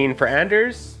 13 for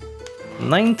Anders,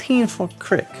 19 for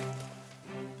Crick.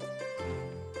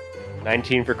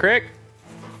 19 for Crick.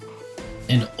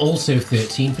 And also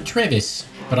 13 for Travis.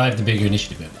 But I have the bigger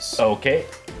initiative bonus. Okay.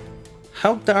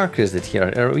 How dark is it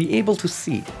here? Are we able to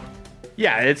see?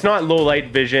 Yeah, it's not low light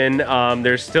vision.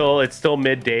 It's still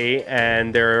midday,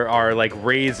 and there are like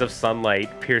rays of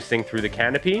sunlight piercing through the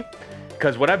canopy.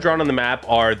 Because what I've drawn on the map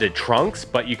are the trunks,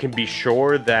 but you can be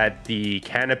sure that the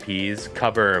canopies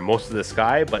cover most of the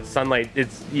sky. But sunlight, you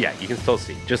can still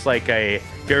see. Just like if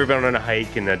you've ever been on a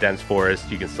hike in a dense forest,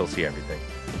 you can still see everything.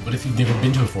 What if you've never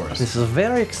been to a forest? This is a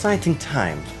very exciting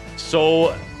time.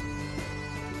 So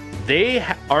they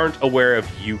aren't aware of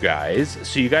you guys,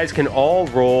 so you guys can all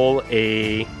roll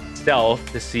a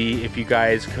stealth to see if you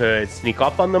guys could sneak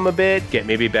up on them a bit, get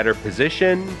maybe a better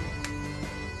position.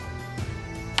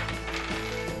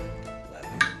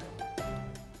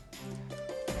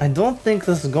 I don't think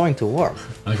this is going to work.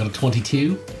 I got a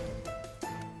 22.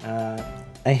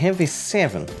 I have a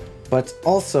 7, but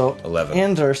also 11.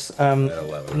 Anders.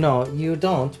 11. No, you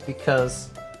don't, because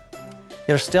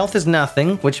your stealth is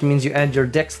nothing, which means you add your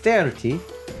dexterity,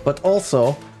 but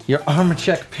also your armor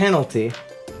check penalty,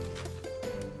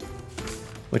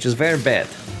 which is very bad.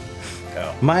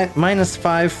 Oh.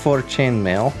 -5 for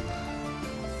chainmail,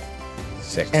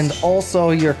 6. and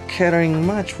also you're carrying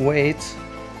much weight.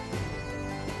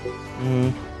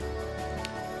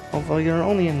 Although you're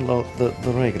only in the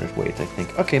regular weight, I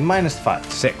think. Okay,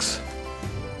 -5. 6.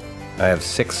 I have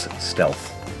 6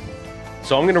 stealth.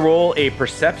 So I'm going to roll a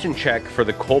perception check for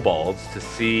the kobolds to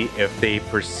see if they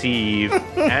perceive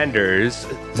Anders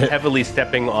heavily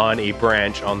stepping on a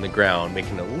branch on the ground,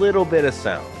 making a little bit of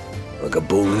sound. Like a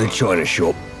bull in a china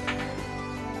shop.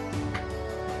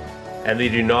 And they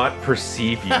do not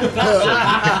perceive you.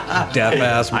 Deaf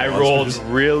ass. I rolled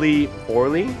really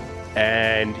poorly,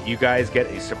 and you guys get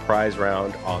a surprise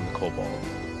round on the kobold.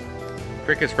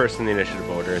 Crick is first in the initiative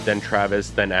order, then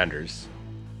Travis, then Anders.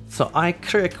 So I,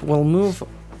 Crick, will move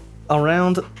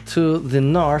around to the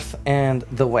north and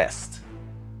the west.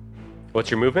 What's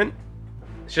your movement?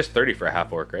 It's just 30 for a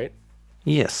half orc, right?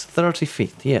 Yes, 30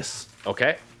 feet, yes.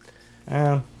 Okay.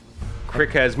 Um,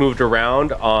 Crick has moved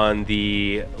around on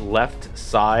the left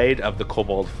side of the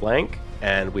kobold flank,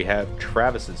 and we have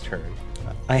Travis's turn.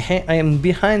 I am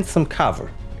behind some cover.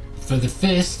 For the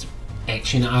first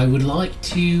action, I would like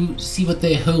to see what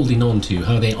they're holding on to,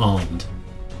 how they're armed.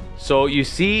 So you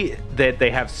see that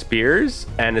they have spears,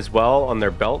 and as well on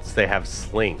their belts they have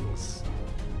slings.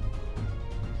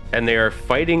 And they are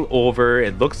fighting over,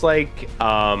 it looks like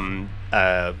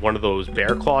one of those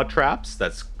bear claw traps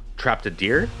that's trapped a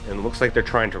deer, and it looks like they're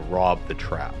trying to rob the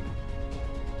trap.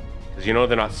 Because you know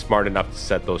they're not smart enough to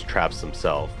set those traps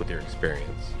themselves with your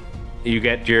experience. You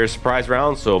get your surprise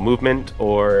round, so movement,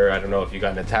 or I don't know if you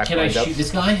got an attack. Can I lined up. shoot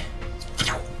this guy?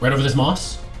 Right over this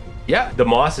moss? Yeah, the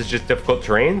moss is just difficult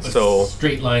terrain, so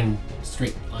Straight line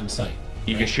sight.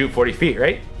 you can shoot 40 feet,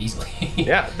 right? Easily.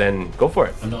 Yeah, then go for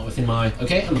it. I'm not within my...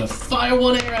 Okay, I'm gonna fire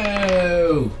one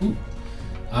arrow! Ooh.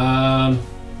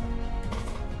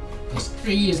 Plus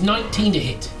 3 is 19 to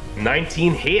hit.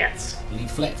 19 hits.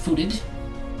 Lead flat-footed.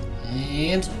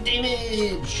 And some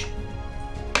damage!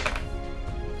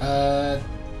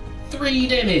 3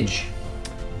 damage.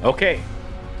 Okay.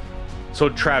 So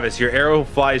Travis, your arrow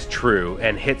flies true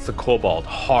and hits the kobold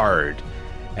hard,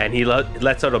 and he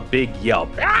lets out a big yelp.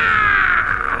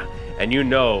 Ah! And you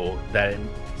know that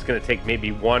it's going to take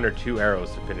maybe 1 or 2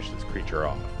 arrows to finish this creature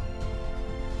off.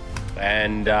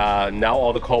 And now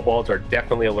all the kobolds are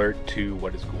definitely alert to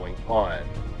what is going on.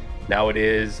 Now it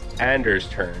is Anders'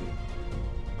 turn.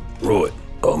 Right,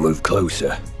 I'll move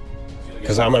closer.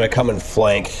 Because I'm gonna come and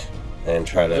flank and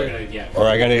try to,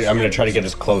 I'm gonna try to get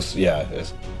as close,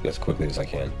 as quickly as I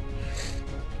can.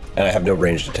 And I have no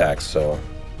ranged attacks, so.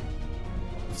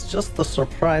 It's just the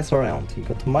surprise round. You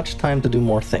got much time to do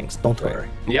more things. Don't worry.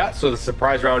 Yeah, so the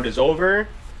surprise round is over.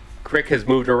 Crick has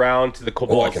moved around to the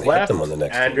kobolds can hit left. them on the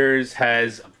next one. Anders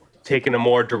has taken a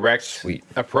more direct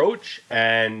approach,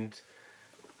 and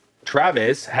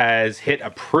Travis has hit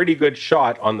a pretty good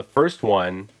shot on the first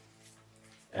one.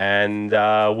 And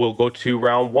we'll go to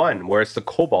round 1, where it's the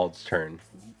kobold's turn.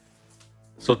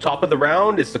 So top of the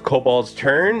round is the kobold's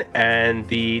turn, and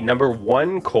the number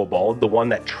 1 kobold, the one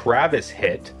that Travis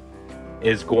hit,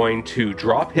 is going to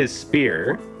drop his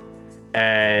spear,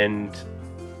 and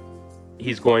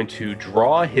he's going to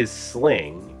draw his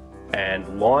sling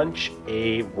and launch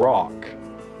a rock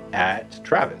at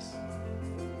Travis.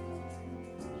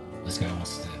 This guy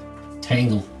wants to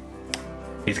tangle.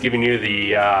 He's giving you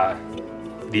the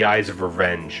eyes of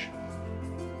revenge.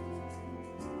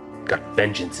 Got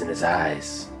vengeance in his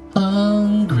eyes.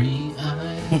 Hungry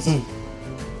eyes.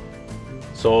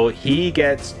 So he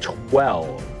gets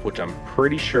 12, which I'm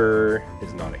pretty sure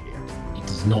is not a hit. It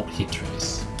does not hit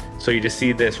Travis. So you just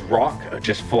see this rock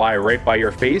just fly right by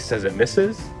your face as it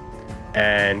misses.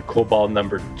 And kobold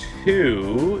number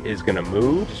 2 is going to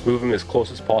move. Just move him as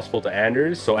close as possible to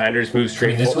Anders. So Anders moves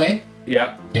straight This way?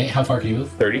 Yeah. Okay, how far can you move?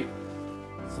 30.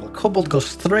 So the kobold goes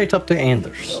straight up to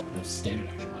Anders. That's standard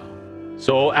action. Wow.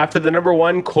 So after the number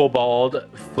 1 kobold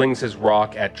flings his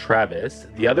rock at Travis,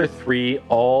 the other 3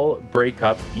 all break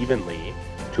up evenly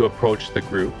to approach the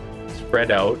group,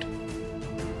 spread out,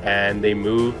 and they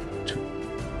move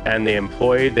and they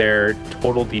employ their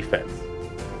total defense,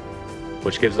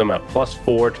 which gives them a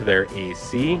 +4 to their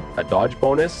AC, a dodge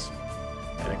bonus,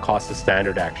 and it costs a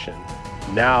standard action.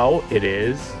 Now it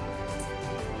is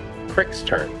Crick's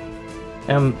turn.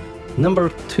 Number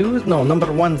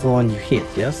 1's the one you hit,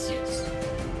 yes? Yes.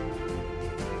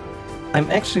 I'm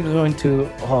actually going to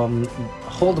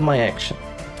hold my action.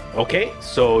 Okay,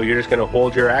 so you're just going to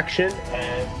hold your action,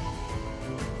 and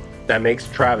that makes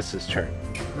Travis's turn.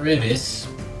 Travis.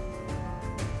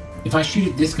 If I shoot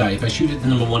at this guy, if I shoot at the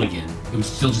number 1 again, it would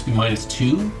still just be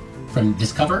 -2 from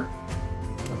this cover?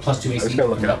 Or +2 AC I'm just going to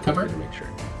look from it that up cover? to make sure.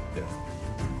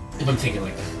 If I'm thinking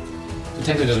like that. So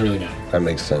technically it doesn't really matter. That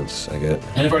makes sense, I get.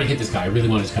 And I've already hit this guy. I really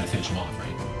want to just kind of finish him off,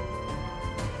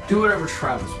 right? Do whatever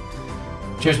Travis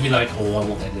would. Travis would be like, oh, I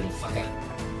want that little fucker.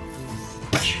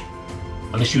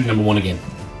 I'm gonna shoot number 1 again.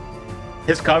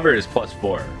 His cover is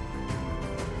 +4.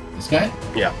 This guy?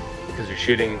 Yeah, because you're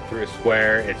shooting through a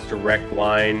square, it's direct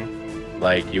line.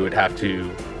 Like, you would have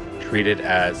to treat it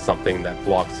as something that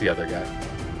blocks the other guy.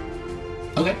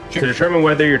 Okay, To sure. determine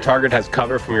whether your target has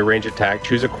cover from your range attack,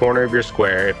 choose a corner of your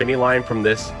square. If any line from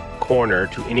this corner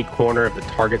to any corner of the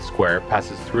target square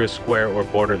passes through a square or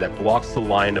border that blocks the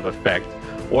line of effect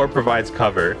or provides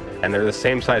cover, and they're the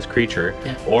same size creature,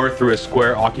 or through a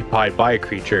square occupied by a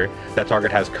creature, that target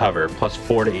has cover,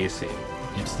 +4 to AC.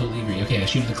 Absolutely agree. Okay, I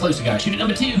shoot at the closer guy. Shoot at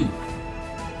number 2.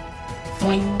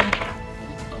 Thwing.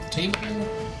 Off the table.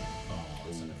 Oh,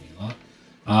 that's not gonna be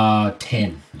a lot.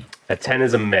 10. A 10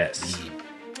 is a miss.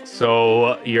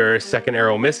 So your second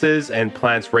arrow misses and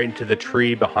plants right into the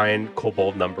tree behind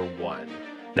kobold number 1.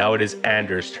 Now it is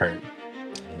Anders' turn.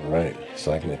 All right,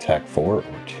 so I can attack 4 or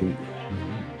 2.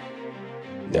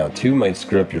 Now 2 might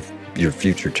screw up your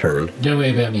future turn, Don't worry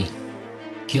about me.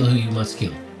 Kill who you must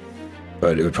kill.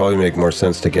 but it would probably make more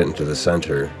sense to get into the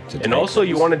center. And also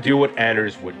you want to do what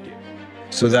Anders would do.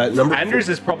 So that number. Anders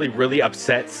is probably really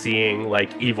upset seeing like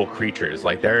evil creatures.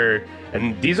 Like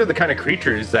these are the kind of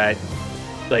creatures that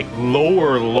like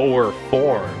lower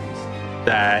forms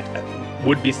that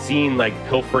would be seen like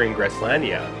pilfering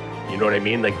Greslandia. You know what I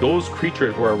mean? Like those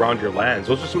creatures were around your lands.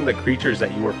 Those are some of the creatures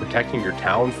that you were protecting your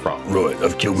town from. Right,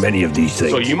 I've killed many of these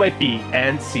things. So you might be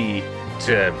antsy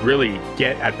to really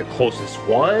get at the closest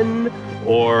one,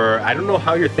 or I don't know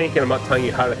how you're thinking. I'm not telling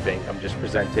you how to think. I'm just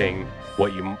presenting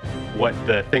what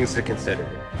the things to consider.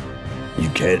 You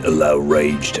can't allow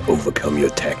rage to overcome your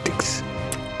tactics.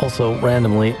 Also,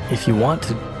 randomly, if you want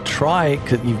to try,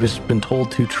 because you've just been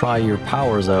told to try your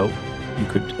powers out, you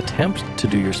could attempt to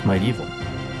do your smite evil.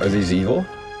 Are these evil?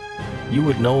 You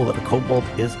would know that a kobold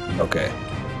is evil. Okay.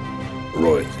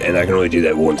 Right, and I can only do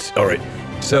that once. All right.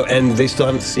 So, and they still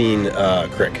haven't seen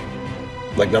Crick.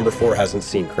 Like number 4 hasn't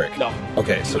seen Crick. No.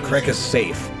 Okay, so Crick is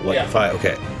safe. Like Yeah. if I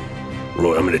okay.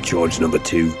 Right, I'm gonna charge number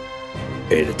 2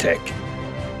 and attack.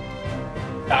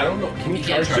 I don't know. Can you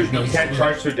can't charge? charge, no, You can't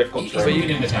charge through difficult So you terrain.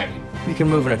 didn't attack him. You can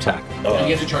move and attack. You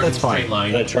have to charge in a that's fine. straight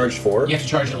line. Can I charge 4? You have to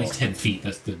charge at least 10 feet.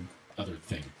 That's the other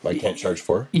thing. I can't charge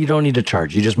 4? You don't need to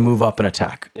charge. You just move up and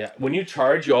attack. Yeah. When you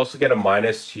charge, you also get a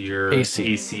minus to your AC.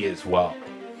 AC as well.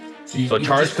 You, So you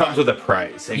charge just- comes with a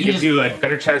price. It You gives just- you a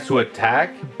better chance to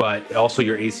attack, but also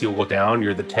your AC will go down.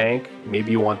 You're the tank.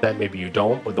 Maybe you want that, maybe you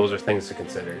don't. But those are things to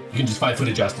consider. You can just 5-foot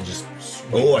adjust and just.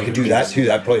 Oh, I could do that too.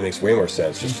 That probably makes way more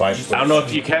sense. Just 5 foot. I don't know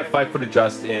if you can't 5-foot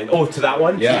adjust in. Oh, to that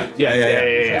one? Yeah. Yeah.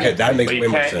 Okay, that makes but you way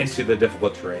more can't sense. into the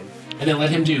difficult terrain. And then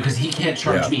let him do, because he can't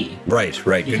charge Yeah. me. Right.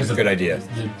 Because Good, of good idea.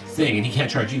 The thing, and he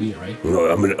can't charge you either, right?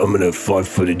 Right, I'm gonna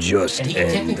 5-foot adjust And he can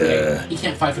technically, he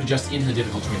can't 5-foot adjust into the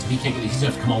difficult terrain, so he can't. He's gonna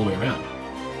have to come all the way around.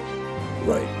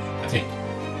 right. I think.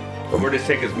 Or just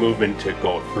take his movement to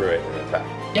go through it and attack.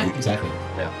 Yeah, exactly.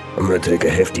 Yeah. I'm gonna take a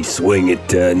hefty swing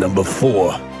at number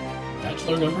 4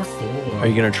 Bachelor number 4. Are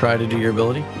you going to try to do your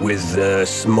ability? with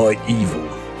smite evil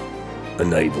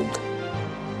enabled.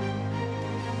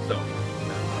 So.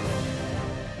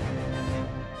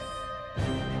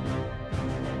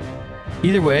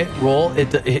 Either way, roll.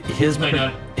 His Might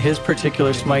not. his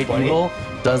particular smite 20. evil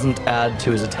doesn't add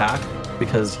to his attack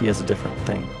because he has a different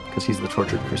thing. Because he's the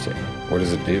tortured crusader. What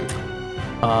does it do?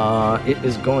 It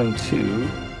is going to.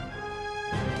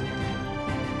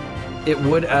 It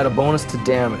would add a bonus to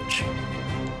damage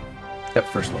at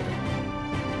first level.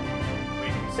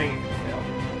 Wait, sing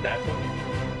that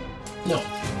one?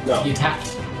 No. He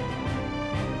attacked.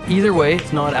 Either way,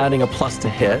 it's not adding a plus to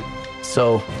hit,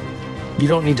 so you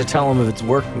don't need to tell him if it's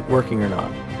working or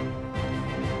not.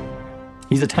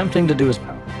 He's attempting to do his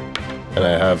power. And I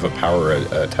have a power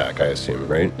attack, I assume,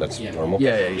 right? That's Yeah. normal.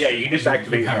 Yeah. Yeah, you can just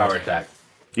activate your power attack.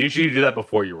 Usually you do that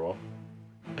before you roll.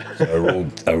 So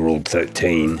I rolled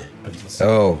 13.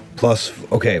 Oh, plus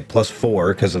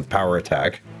 4 because of power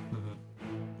attack.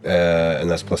 And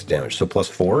that's plus damage. So plus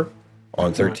 4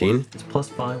 on 13. It's plus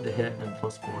 5 to hit and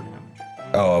plus 4 damage.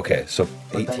 Oh, okay. So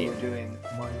But then 18. you're doing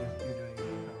power attack.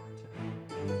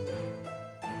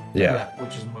 Yeah.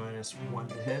 Which is minus 1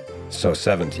 to hit. So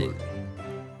 17.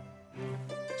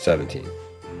 17.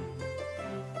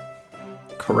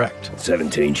 Correct.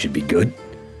 17 should be good.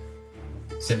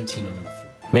 17 on number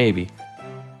 4. Maybe.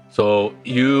 So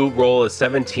you roll a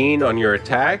 17 on your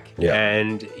attack, Yeah.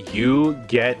 and you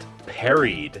get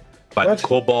parried by What? the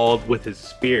kobold with his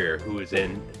spear, who is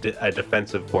in a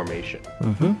defensive formation.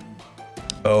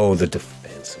 Oh, the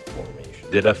defensive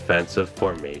formation. The defensive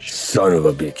formation. Son of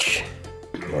a bitch.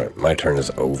 All right, my turn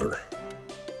is over.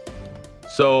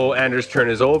 So Anders' turn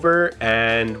is over,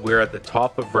 and we're at the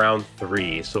top of round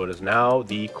 3. So it is now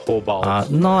the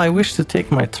kobold. No, I wish to take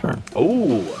my turn.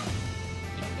 Oh.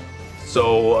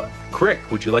 So, Crick,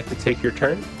 would you like to take your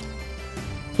turn?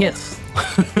 Yes.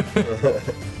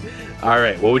 All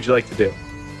right. What would you like to do?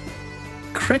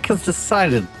 Crick has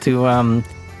decided to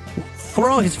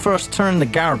throw his first turn in the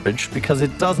garbage because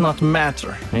it does not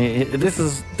matter. This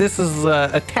is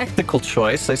a tactical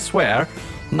choice, I swear,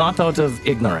 not out of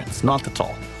ignorance, not at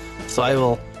all. So I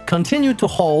will continue to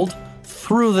hold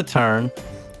through the turn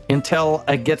until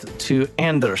I get to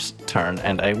Anders' turn,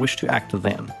 and I wish to act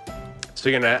then. So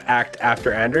you're gonna act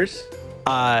after Anders?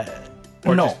 Or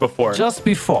No, just before? Just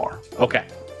before. Okay.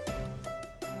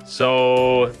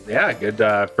 So yeah, good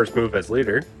first move as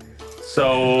leader.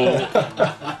 So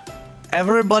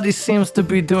Everybody seems to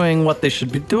be doing what they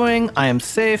should be doing. I am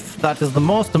safe. That is the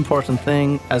most important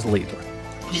thing as leader.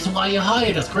 This is why you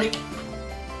hired us, Crick.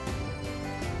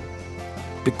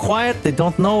 Be quiet. They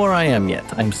don't know where I am yet.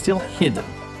 I'm still hidden.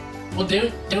 Well,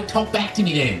 don't talk back to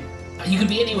me then. You could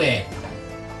be anywhere.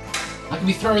 I could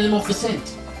be throwing them off the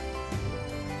scent.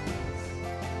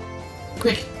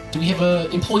 Crick, do we have a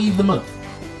employee of the month?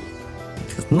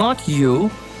 It's not you.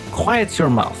 Quiet your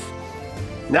mouth.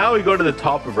 now we go to the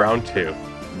top of round 2.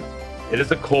 It is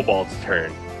the kobold's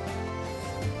turn.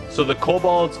 So the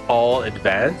kobolds all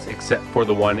advance except for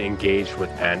the one engaged with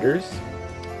Anders.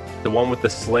 The one with the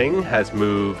sling has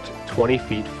moved 20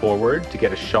 feet forward to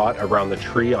get a shot around the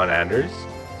tree on Anders.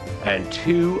 And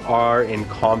 2 are in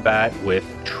combat with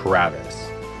Travis.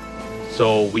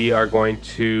 So we are going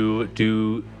to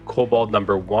do kobold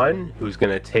number 1, who's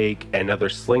going to take another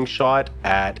slingshot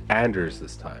at Anders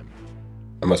this time.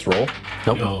 I must roll.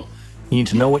 Nope. No. You need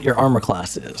to know what your armor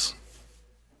class is.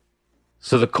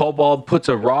 So the kobold puts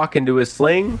a rock into his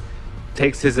sling,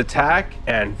 takes his attack,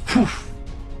 and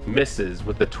misses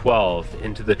with the 12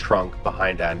 into the trunk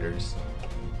behind Anders.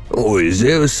 Oh, is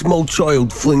there a small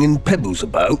child flinging pebbles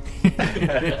about?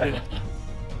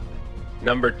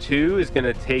 Number 2 is going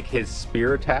to take his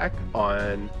spear attack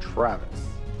on Travis.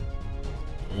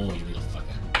 Oh, you little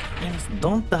fucker. Yes,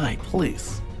 don't die,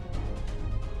 please.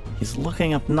 He's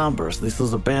looking up numbers. This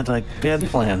is a bad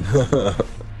plan.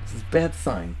 This is a bad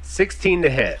sign. 16 to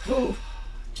hit.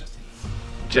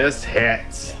 Just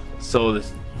hits. So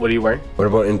this, what are you wearing? What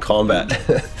about in combat?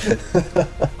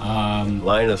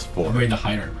 Minus I'm 4. wearing the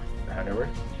hide armor. Hide armor.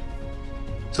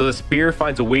 So the spear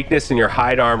finds a weakness in your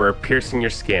hide armor, piercing your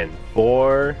skin.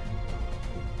 4.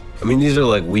 I mean, these are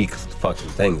like weak fucking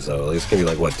things, though. Like, it's gonna be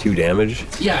like, what, 2 damage?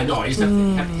 Yeah, no, I just have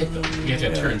to hit them. You have to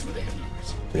have turns where they have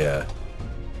numbers. Yeah.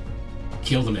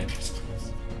 Kill them Anders.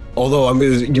 Although, I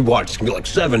mean, you watch, it's gonna be like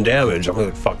 7 damage. I'm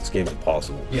like, fuck, this game's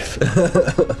impossible. Yeah.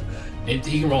 He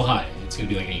can roll high. It's gonna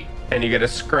be like 8. And you get a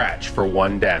scratch for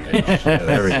 1 damage. Yeah,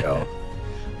 there we go.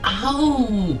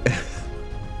 Ow!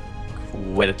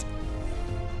 Quit it.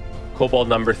 Kobold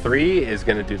number 3 is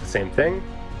going to do the same thing.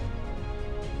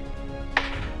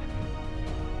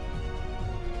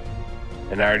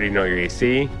 And I already know your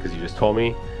AC because you just told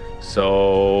me.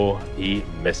 So he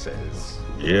misses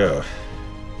Yeah.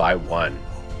 by 1.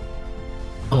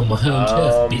 Oh, my home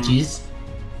turf, bitches.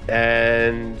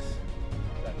 And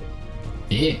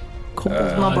Yeah.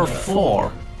 Kobold number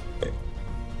 4.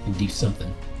 And do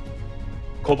something.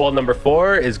 Kobold number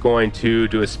 4 is going to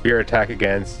do a spear attack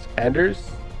against Anders.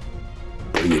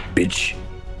 Bring it, bitch.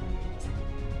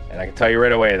 And I can tell you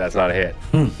right away that's not a hit.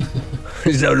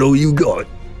 Is that all you got?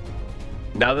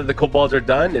 Now that the kobolds are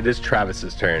done, it is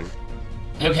Travis's turn.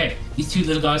 Okay, these 2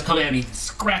 little guys come at me,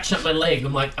 scratch up my leg.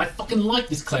 I'm like, I fucking like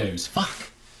this clothes.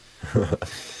 Fuck.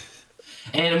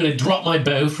 And I'm gonna drop my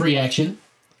bow for reaction.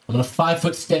 I'm gonna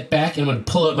 5-foot step back and I'm gonna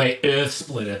pull out my earth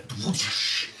splitter.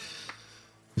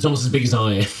 It's almost as big as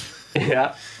I am.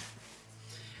 Yeah.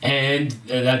 And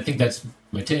I think that's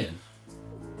my turn.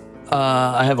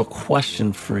 I have a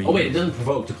question for you. Oh wait, it doesn't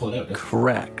provoke to pull it out. does it?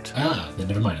 Correct. Then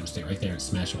never mind. I'm gonna stay right there and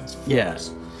smash it with his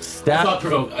Yes. I That thought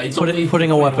provoke. It's only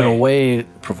putting a weapon away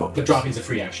provokes. But dropping's a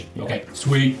free action. Okay,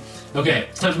 sweet. Okay,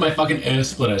 it's time for my fucking earth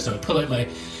splitter. So I pull out my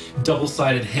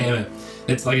double-sided hammer.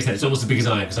 It's like I said, it's almost as big as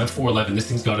I am because I'm 4'11". This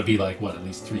thing's got to be like what, at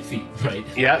least 3 feet, right?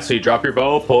 Yeah, so you drop your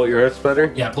bow, pull out your earth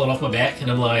splitter. Yeah, I pull it off my back, and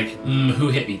I'm like, who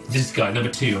hit me? This guy, number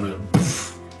 2. I'm gonna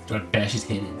try to bash his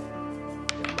head in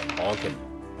Honking.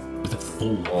 with a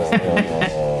 4.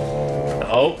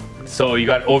 Oh, so you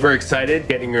got overexcited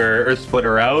getting your earth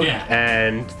splitter out, Yeah.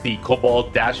 and the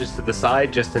kobold dashes to the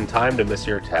side just in time to miss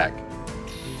your attack.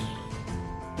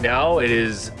 Now it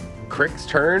is Crick's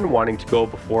turn, wanting to go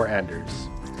before Anders.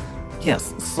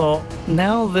 Yes, so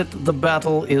now that the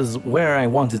battle is where I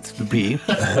want it to be,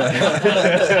 Now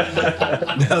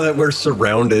that we're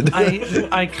surrounded.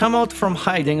 I come out from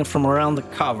hiding from around the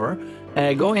cover, and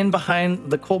I go in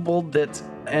behind the kobold that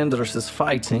Anders is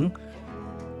fighting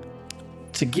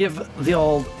to give the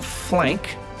old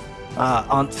flank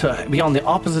to be on the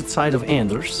opposite side of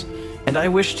Anders, and I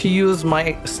wish to use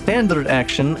my standard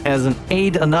action as an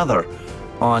aid another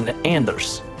on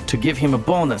Anders to give him a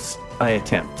bonus I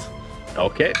attempt.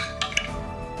 Okay.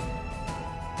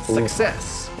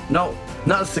 Success. No,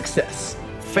 not a success.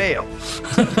 Fail.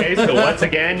 Okay, so once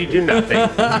again, you do nothing.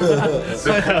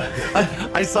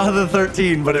 I saw the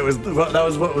 13, but that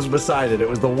was what was beside it. It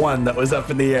was the 1 that was up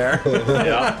in the air.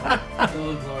 Yeah,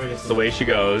 Oh, glorious. that's the way she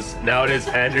goes. Now it is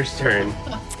Anders' turn.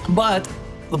 But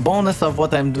the bonus of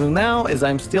what I'm doing now is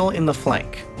I'm still in the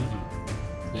flank.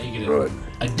 Now you get Right. an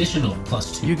additional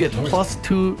 +2. You get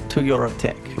 +2 to your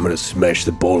attack. I'm gonna smash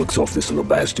the bollocks off this little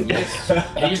bastard.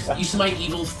 And you smite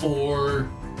evil for.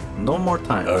 No more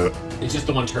time. It's just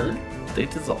the 1 turn?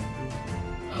 That is all.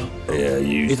 Yeah,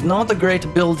 you. It's not a great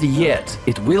ability yet.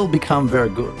 It will become very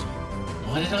good.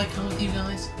 Why did I come with you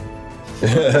guys?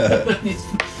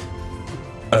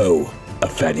 Oh, a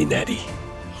fatty natty.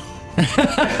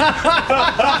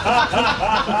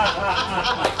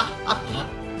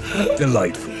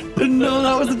 Delightful. Didn't know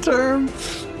that was a term.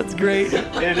 That's great.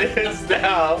 It is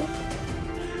now.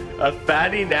 A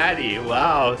fatty natty.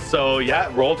 Wow. So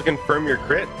yeah, roll to confirm your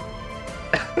crit.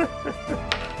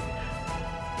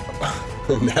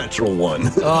 Natural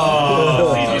 1.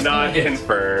 Oh, do not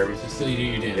confirm. Still you do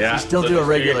your damage. Yeah. still so do a just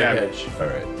regular your hit. damage. All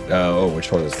right.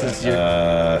 Which one is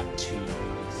that?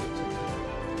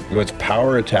 It's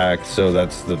power attack, so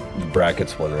that's the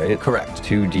brackets one, right? Correct.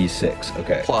 2d6.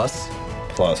 Okay. Plus.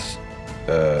 Plus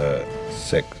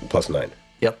 6 plus 9.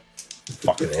 Yep.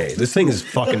 Fucking A. This thing is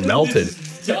fucking melted.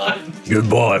 Done.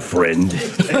 Goodbye, friend.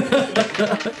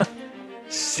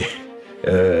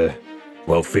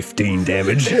 Well, 15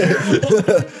 damage.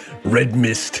 Red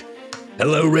mist.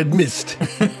 Hello, red mist.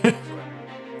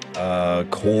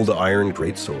 Cold iron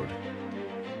greatsword.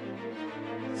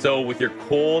 So with your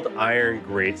cold iron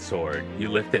greatsword, you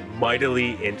lift it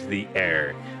mightily into the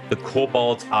air. The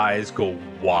kobold's eyes go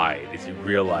wide as he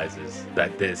realizes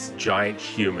that this giant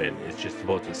human is just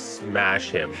about to smash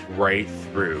him right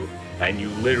through, and you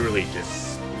literally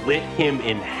just split him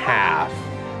in half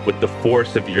with the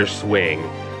force of your swing,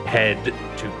 head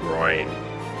to groin,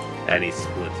 and he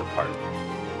splits apart.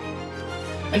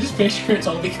 I just picture it's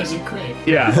all because of Craig.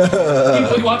 Yeah.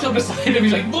 He walked up beside him,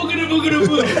 he's like, boogada boogada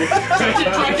boo.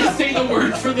 Tried to say the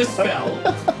word for the spell.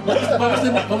 What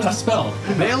was the spell?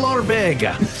 Veil or big?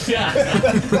 Yeah.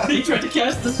 He tried to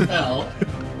cast the spell.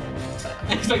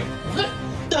 And he's like, what?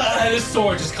 And his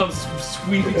sword just comes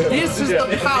sweeping. This is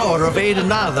the power of aid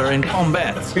another in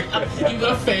combat. You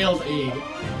got a failed aid.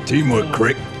 Teamwork,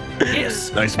 Crick.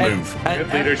 Yes. Nice move.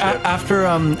 Good leadership.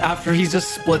 After he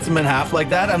just splits him in half like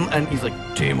that, and he's like,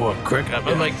 teamwork, Crick.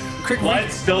 I'm like, Crick.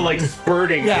 Blood's still like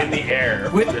spurting Yeah. in the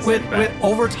air. With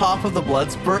over top of the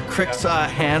blood spurt, Crick's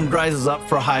hand rises up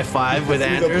for a high five with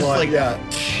Anders. Like,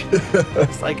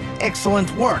 it's like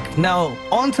excellent work. Now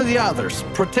on to the others.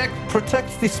 Protect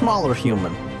the smaller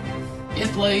human. Yes,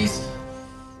 Blaze.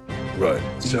 Right.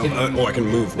 So, I can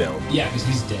move now. Yeah, because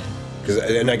he's dead.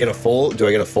 And I get a full. Do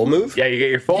I get a full move? Yeah, you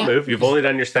get your full move. You've only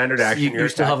done your standard action. You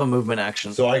still have a movement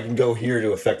action. So I can go here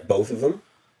to affect both of them.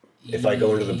 If I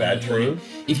go into the bad terrain.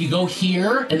 If you go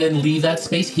here and then leave that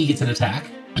space, he gets an attack.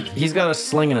 He's got a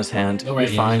sling in his hand. Oh, right,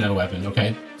 You're yeah, fine. he's not a weapon.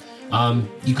 Okay.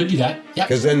 You could do that. Yeah.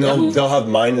 Because then they'll have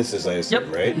minuses, I assume,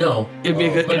 Yep. right? No. It'd be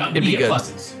good. But It'd you be get good.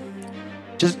 pluses.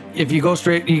 Just if you go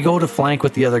straight, you go to flank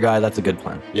with the other guy. That's a good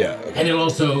plan. Yeah. Okay. And it'll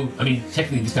also, I mean,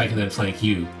 technically this guy can then flank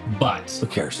you, but Who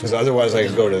cares? Because otherwise I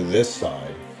could go to this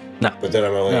side, No. but then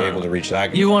I'm only No. able to reach that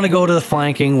guy. You want to go to the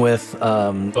flanking with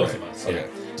both of us. Okay.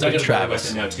 Yeah. So I got a Travis.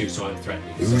 weapon now too, so I'm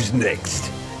threatening. Who's next?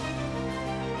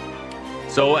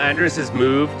 So Andres has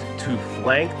moved to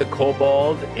flank the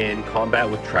kobold in combat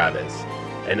with Travis.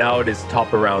 And now it is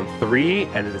top of round 3,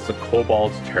 and it is the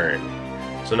kobold's turn.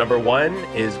 So number 1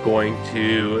 is going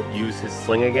to use his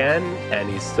sling again, and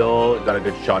he's still got a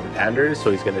good shot at Anders, so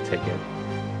he's going to take it.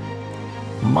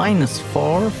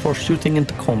 -4 for shooting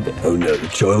into combat. Oh no, the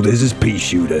child is his pea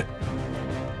shooter.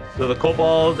 So the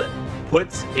kobold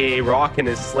puts a rock in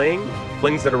his sling,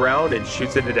 flings it around, and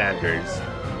shoots it at Anders.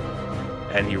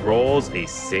 And he rolls a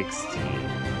 16.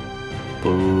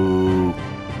 Boo.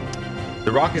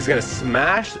 The rock is going to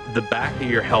smash the back of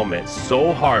your helmet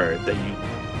so hard that you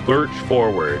lurch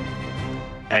forward,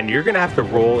 and you're going to have to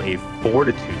roll a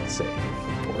fortitude save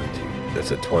That's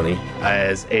a 20.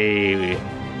 as a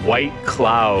white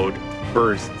cloud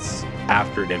bursts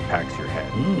after it impacts your head.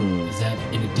 Is that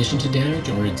in addition to damage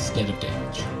or instead of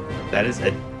damage? That is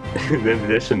in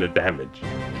addition to damage.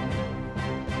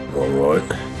 All right.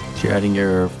 So you're adding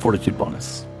your fortitude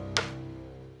bonus.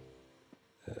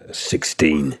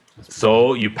 16.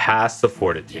 So you pass the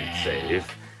fortitude save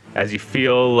as you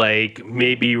feel like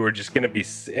maybe you were just going to be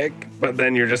sick, but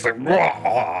then you're just like,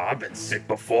 "Rah, I've been sick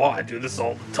before. I do this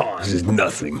all the time." This is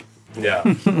nothing. Yeah.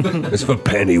 It's for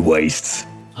penny wastes.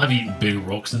 I've eaten big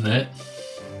rocks in that.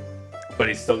 But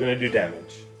he's still going to do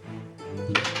damage.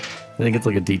 I think it's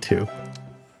like a D2.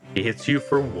 He hits you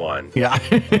for 1. Yeah.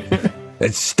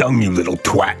 That stung, you little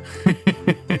twat.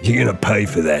 You're gonna pay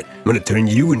for that. I'm gonna turn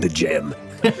you into jam.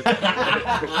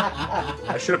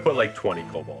 I should have put like 20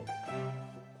 kobolds.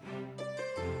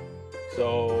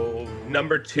 So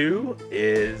number 2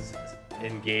 is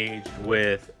engaged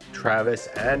with Travis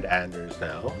and Anders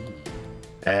now.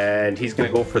 And he's going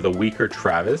to go for the weaker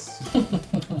Travis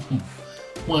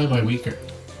Why am I weaker?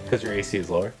 because your AC is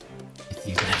lower. It's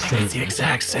the exact same. It's the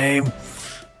exact same.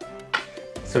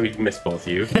 So he missed both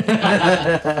of you.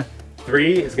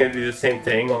 3 is going to do the same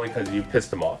thing only because you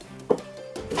pissed him off.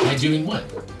 By doing what?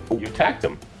 You attacked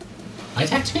him. I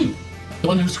attacked who? The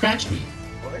one who scratched me.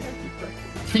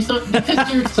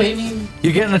 Because you're claiming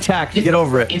You're getting attacked. Get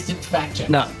over it. instant fact check.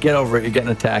 No, get over it. You're getting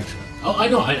attacked. Oh, I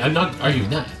know. I'm not arguing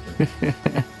that.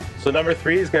 So number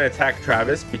 3 is going to attack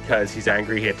Travis because he's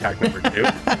angry he attacked number 2.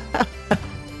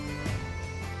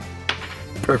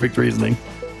 Perfect reasoning.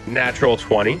 Natural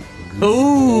 20.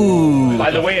 Ooh.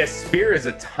 By the way, a spear is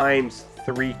a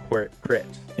 ×3 crit.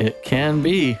 It can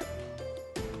be.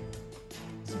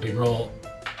 It's a big roll.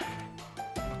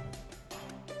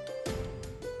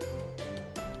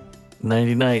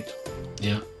 99.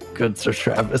 Yeah. Good Sir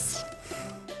Travis.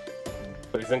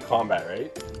 But he's in combat,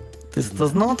 right? This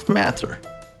does not matter.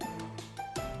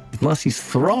 Unless he's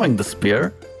throwing the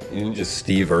spear. You didn't just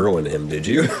Steve Irwin him, did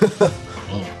you?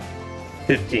 Oh.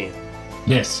 15.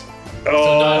 Miss.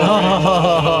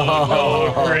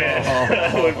 Oh, crit.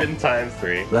 That would have been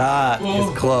 ×3. That Whoa.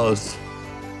 is close.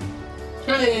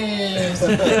 Chris!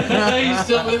 You're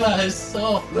still with us.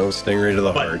 Oh. No stingray to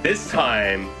the But heart. this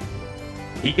time,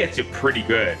 he gets you pretty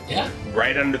good. Yeah.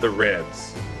 Right under the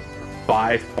ribs.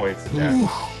 5 points of damage.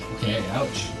 Okay,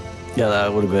 ouch. Yeah,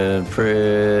 that would have been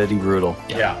pretty brutal.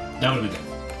 Yeah. That would have been good.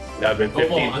 That would have been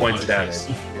 15 Oh, points of damage.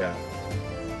 unconscious. Yeah.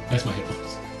 That's my hit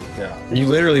points. Yeah. You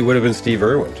literally would have been Steve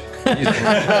Irwin. Oh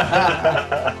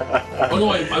no,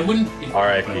 I wouldn't.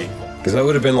 R.I.P. Because that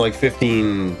would have been like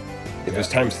 15. If it was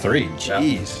 ×3,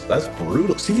 jeez, that's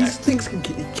brutal. See, these things can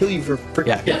kill you for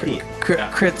freaking Yeah. 15.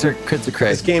 Crits are This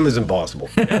crazy. game is impossible.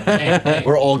 Hey,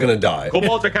 We're all gonna die.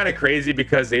 Kobolds are kind of crazy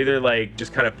because they either like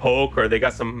just kind of poke or they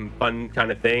got some fun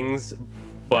kind of things,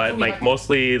 but like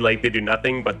mostly like they do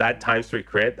nothing. But that ×3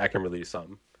 crit, that can really do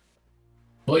something.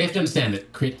 well, you have to understand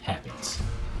that crit happens.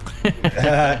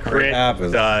 Crit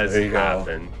happens. does There you go.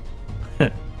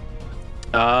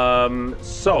 happen.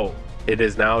 So it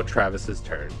is now Travis's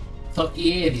turn. Fuck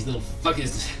yeah, these little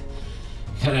fuckers.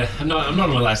 Kinda, I'm not on my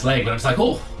last leg, but I'm just like,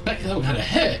 oh, that kind of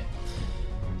hurt.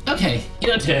 Okay,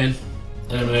 your turn.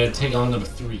 And I'm gonna take on number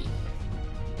 3.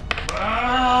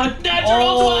 Ah,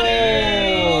 natural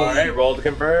 20! All right, roll to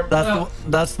confirm.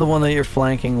 That's the one that you're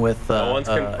flanking with one's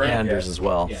confirmed Anders yet. as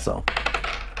well. Yeah. So.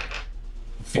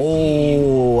 15.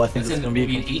 Oh, I think That's it's gonna gonna be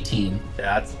be an 18.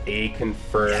 That's a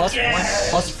confirmed.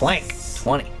 plus flank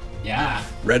 20. Yeah.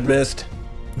 Red mist.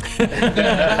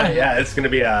 Yeah, it's gonna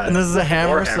be a. And this is a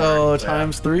hammer, War so hammer, yeah.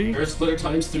 ×3. Earth splitter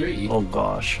 ×3. Oh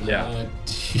gosh. Yeah.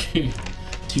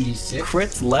 2d6.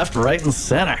 Crits left, right, and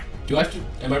center. Do I have to?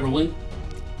 Am I rolling?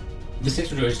 The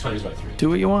 6 or do I just times by 3? Do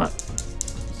what you want.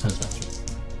 Times by 3.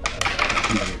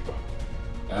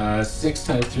 6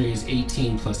 times 3 is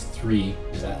 18 plus 3.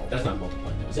 Is that's not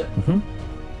multiplying, though, is it? Mm-hmm.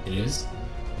 It is?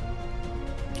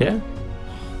 Yeah.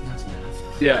 That's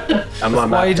math. Yeah, I'm not.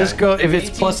 Why you math just guy. go if it's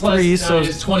 18 plus plus 3, 9 so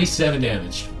is 27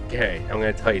 damage. Okay, I'm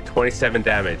gonna tell you, 27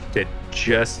 damage did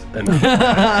just enough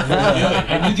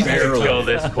I knew these to guys were kill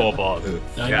this kobold.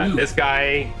 I Yeah, knew. this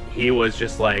guy, he was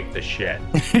just like the shit.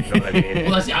 You know what I mean?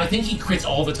 Well, I think he crits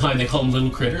all the time. They call him Little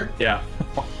Critter. Yeah,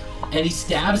 And he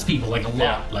stabs people like a lot.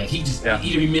 Yeah. Like he just Yeah.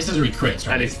 either he misses or he crits,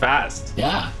 right? and he's fast.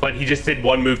 yeah. But he just did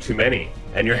one move too many,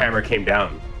 and your hammer came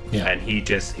down. Yeah. And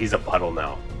he's a puddle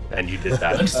now. And you did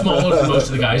I'm that. smaller than most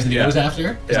of the guys in the Yeah. goes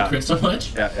after because Yeah. he crits so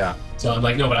much. Yeah. So I'm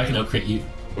like, no, but I can out crit you.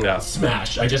 Yeah.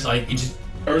 Smash. It just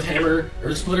Earth Hammer,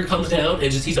 Earth Splitter comes down,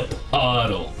 and he's a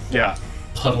puddle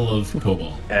of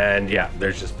cobalt. And yeah,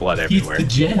 there's just blood He's everywhere. the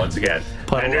gem. Once again.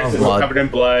 Puddle Anders of is blood. covered in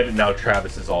blood. Now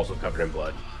Travis is also covered in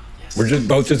blood. We're just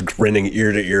both just grinning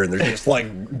ear to ear, and there's just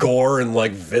like gore and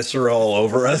like viscera all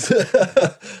over us.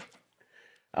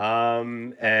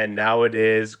 And now it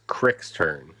is Crick's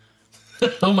turn.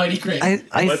 Almighty crit.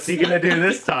 What's he gonna do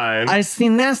this time? I see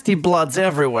nasty bloods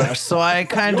everywhere, so I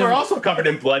kind You of are also covered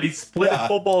in blood. He split a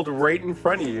kobold right in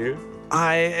front of you.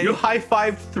 You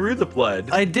high-fived through the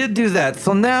blood. I did do that.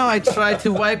 So now I try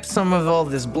to wipe some of all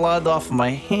this blood off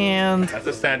my hand. That's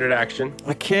a standard action.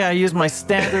 Okay, I use my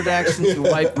standard action to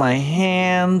wipe my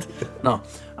hand. No.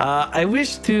 I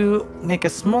wish to make a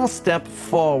small step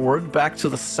forward back to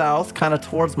the south, kind of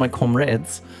towards my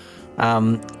comrades.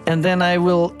 And then I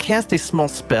will cast a small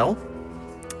spell.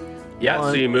 Yeah,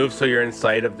 so you move so you're in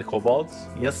sight of the kobolds.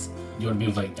 Yes. You want to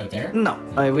move like out there? No,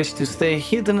 I wish to stay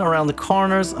hidden around the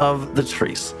corners of the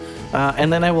trees.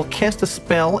 And then I will cast a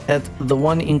spell at the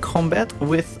one in combat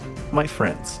with my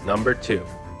friends. Number 2.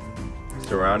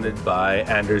 Surrounded by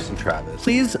Anders and Travis.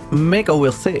 Please make a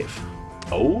will save.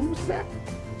 Oh, snap.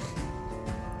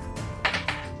 I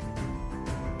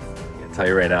can tell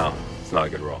you right now, it's not a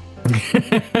good roll.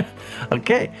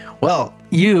 Okay, well,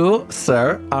 you,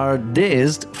 sir, are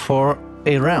dazed for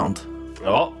a round.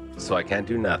 Oh, so I can't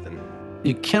do nothing.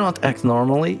 You cannot act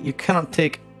normally, you cannot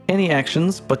take any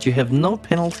actions, but you have no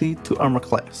penalty to armor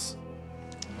class.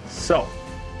 So,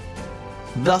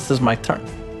 Thus is my turn.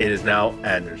 it is now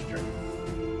Anders' turn.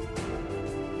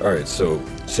 All right, so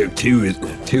two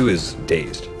is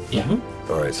dazed. Yeah.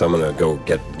 All right, so I'm gonna go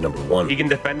get number 1. He can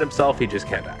defend himself, he just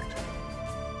can't act.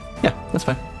 Yeah, that's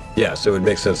fine. Yeah, so it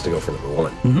makes sense to go for number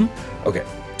 1. Mm-hmm. Okay,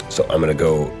 so I'm gonna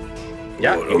go.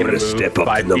 Yeah, I'm gonna step up to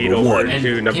 5 feet number over 1.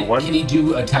 to number 1. Can he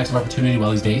do attacks of opportunity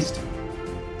while he's dazed?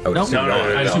 I would assume No,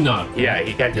 I assume not. Yeah,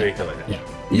 he can't do anything like that. Yeah.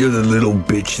 You're the little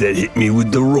bitch that hit me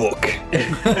with the rock.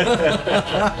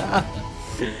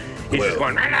 He's just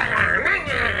going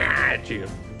at you.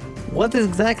 What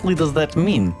exactly does that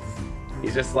mean?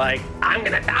 He's just like, I'm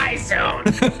gonna die soon.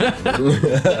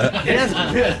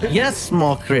 Yes,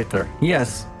 small critter.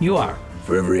 Yes, you are.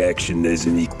 For every action, there's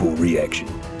an equal reaction.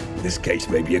 In this case,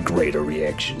 maybe a greater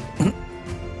reaction.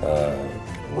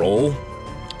 Roll.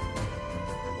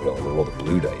 Well, I'm gonna roll the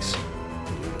blue dice.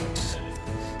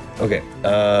 Okay.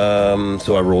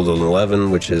 So I rolled an 11,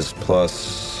 which is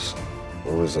plus.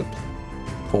 What was it?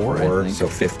 4, I 4, think. so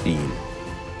 15.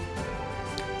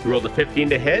 You rolled a 15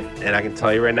 to hit, and I can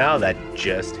tell you right now that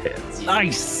just hits.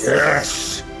 Nice.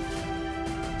 Yes.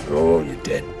 Oh, you're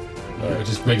dead.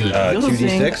 Just regular. Using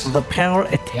 2d6? the power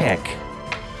attack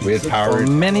We had power.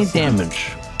 for many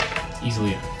damage.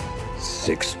 Easily.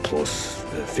 6 plus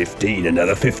 15,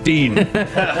 another 15.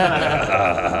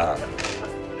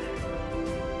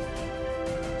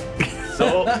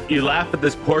 So you laugh at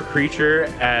this poor creature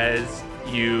as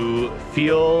you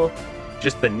feel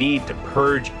just the need to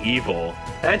purge evil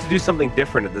and to do something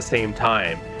different at the same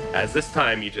time. As this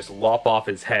time you just lop off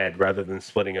his head rather than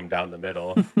splitting him down the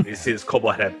middle. You see this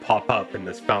kobold head pop up and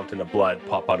this fountain of blood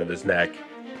pop out of his neck.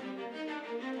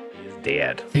 He's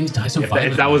dead. Things die so If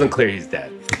violently. that wasn't clear, he's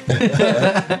dead.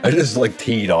 I just like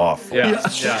teed off. Yeah.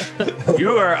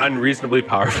 You are unreasonably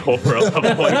powerful for a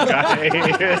level 1 guy. He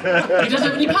doesn't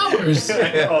have any powers.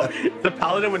 The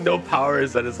paladin with no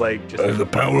powers that is like just I have the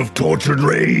power of tortured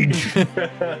rage.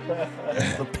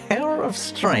 The power of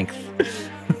strength.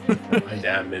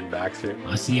 damn min-maxer.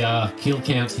 I see kill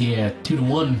counts here 2 to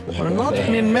 1. We're not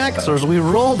min-maxers. We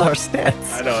rolled our I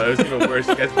stats. know, it was even worse.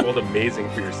 You guys rolled amazing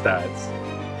for your stats.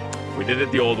 We did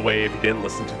it the old way. If you didn't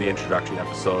listen to the introduction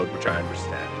episode, which I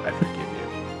understand, I forgive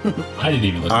you. I didn't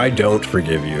even listen. I don't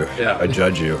forgive you. Yeah. I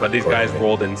judge you. But these guys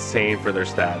rolled insane for their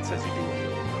stats as you do it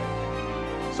the old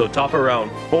way. So top of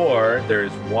round 4,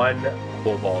 there's 1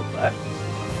 kobold left.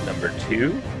 Number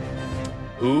 2.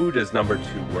 Who does number 2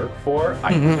 work for?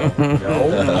 I don't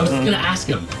know. I was gonna ask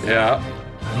him. Yeah.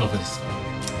 I don't know if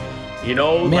it's. You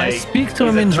know, May I like, speak to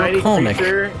he's him a in tiny Draconic?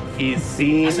 creature. He's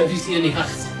seen I said, have you seen any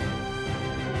huts?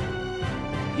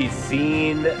 He's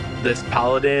seen this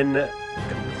paladin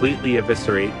completely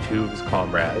eviscerate 2 of his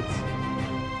comrades,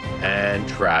 and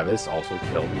Travis also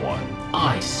killed 1.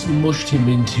 I smushed him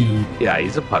into. Yeah,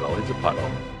 he's a puddle. He's a puddle.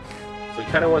 So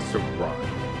he kind of wants to run.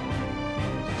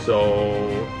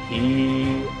 So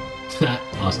he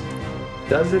Awesome.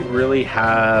 doesn't really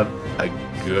have a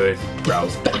good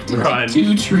route Back to to run.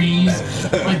 2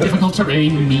 trees. Like difficult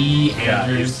terrain. Me. Yeah,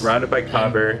 he's Anders. surrounded by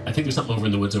cover. I think there's something over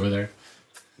in the woods over there.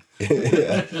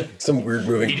 Some weird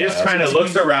moving. He just kind of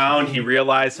looks around. He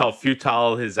realizes how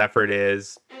futile his effort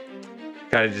is.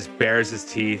 Kind of just bares his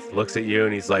teeth, looks at you,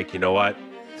 and he's like, you know what?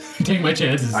 Take my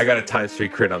chances. I got a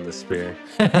 ×3 crit on this spear.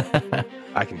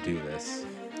 I can do this.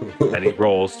 And he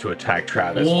rolls to attack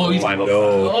Travis. Oh, for the he's- final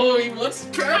no. Oh, he wants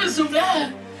Travis so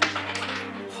bad.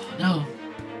 Oh, no. time.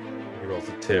 He rolls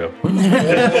a 2.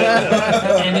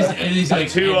 And he's like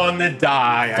 2 on the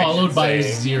die. I followed should by a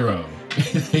say. 0.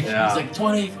 Yeah. He's like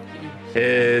 20.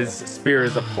 His spear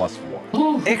is a +1.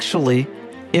 Oh. Actually,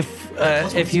 if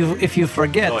you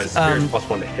forget, No, his spear is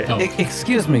 +1 to hit. Oh.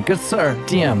 excuse me, good sir,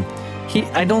 DM.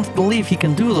 I don't believe he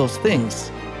can do those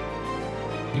things.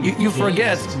 You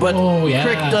forget, but Oh, yeah.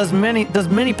 Crick does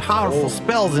many powerful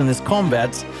spells in his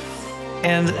combats,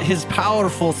 and his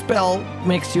powerful spell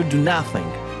makes you do nothing.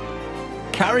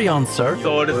 Carry on, sir.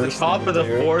 So it is the Worse top than of the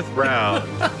the 4th round.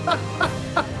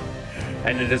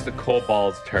 And it is the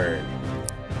kobold's turn.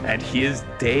 And he is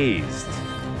dazed.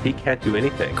 He can't do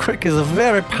anything. Crick is a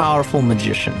very powerful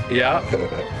magician. Yeah.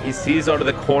 He sees out of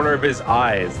the corner of his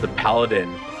eyes the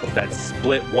paladin that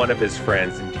split one of his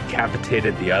friends and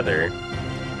decapitated the other.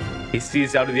 He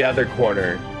sees out of the other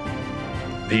corner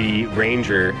the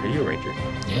ranger. Are you a ranger?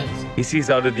 Yes. He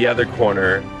sees out of the other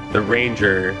corner the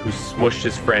ranger who smushed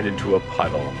his friend into a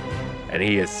puddle, and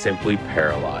he is simply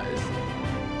paralyzed.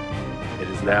 It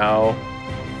is now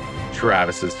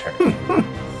Travis's turn.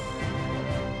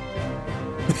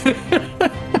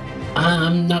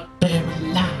 I'm not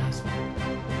paralyzed.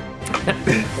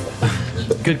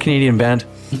 Good Canadian band.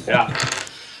 Yeah.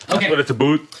 That's Okay. what it's a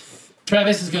boot.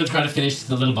 Travis is going to try to finish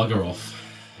the little bugger off.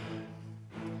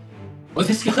 Well,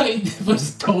 this guy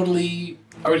was totally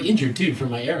already injured too from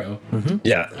my arrow.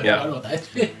 Yeah. I don't know what that.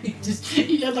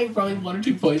 He had like probably 1 or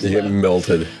 2 points You get left.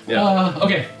 melted.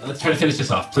 Okay, let's try to finish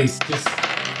this off, please. Just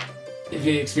if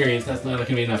you experience, that's not going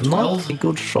to be enough. 12. Not a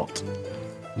good shot.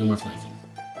 No more flanking.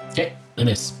 Okay, I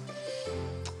miss.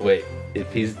 Wait,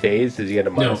 if he's dazed, does he get a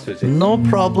minus to his AC? No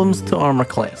problems to armor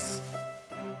class.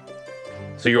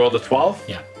 So you rolled a 12?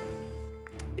 Yeah.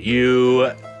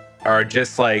 You are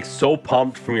just like so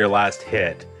pumped from your last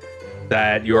hit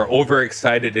that you are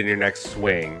overexcited in your next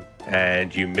swing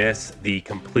and you miss the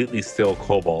completely still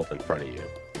kobold in front of you.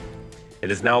 It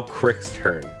is now Crick's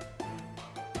turn.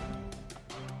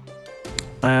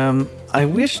 I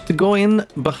wish to go in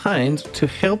behind to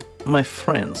help my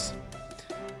friends.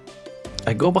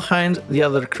 I go behind the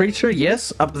other creature,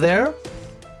 yes, up there.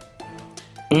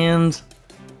 And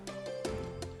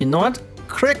you know what?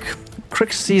 Crick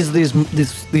sees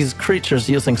these creatures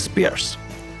using spears.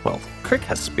 Well, Crick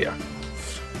has spear.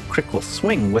 Crick will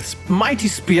swing with mighty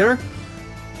spear.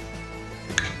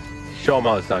 Show him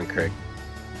how it's done, Crick.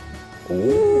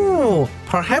 Ooh,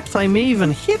 perhaps I may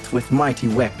even hit with mighty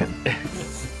weapon.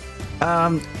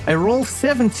 I roll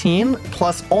 17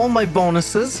 plus all my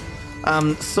bonuses.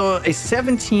 So a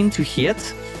 17 to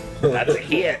hit. That's a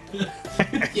hit.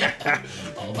 Yeah.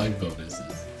 All my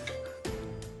bonuses.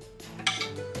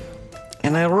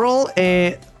 And I roll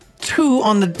a 2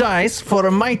 on the dice for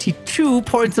a mighty 2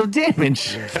 points of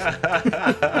damage.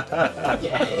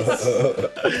 Yes.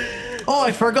 Oh,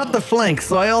 I forgot the flank,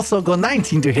 so I also go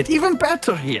 19 to hit. Even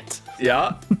better hit.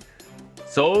 Yeah.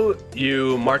 So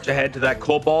you march ahead to that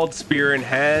kobold, spear in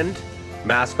hand,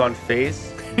 mask on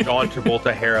face, John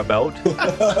Travolta hair about.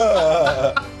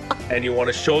 And you want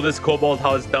to show this kobold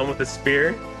how it's done with the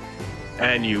spear.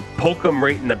 And you poke him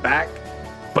right in the back,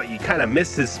 but you kind of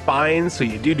miss his spine, so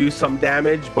you do some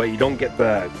damage, but you don't get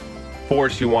the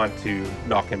force you want to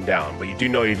knock him down. But you do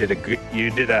know you did a good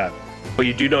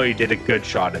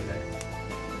shot in there.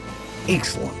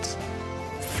 Excellent.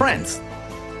 Friends,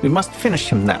 we must finish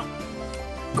him now.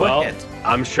 Go Well, ahead.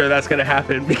 I'm sure that's going to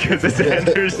happen because it's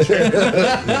Anders' turn.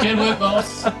 Good work,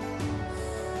 boss.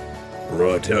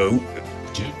 Righto.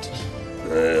 Shoot.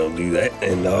 I'll do that,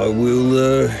 and I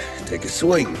will take a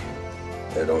swing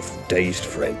at our dazed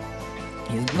friend.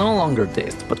 He's no longer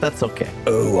dazed, but that's okay.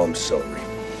 Oh, I'm sorry.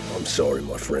 I'm sorry,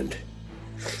 my friend.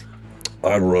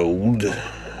 I rolled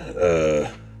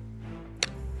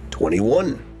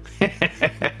 21.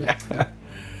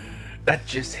 That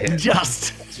just hit.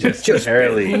 Just. Just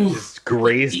barely. Just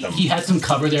grazed him. He had some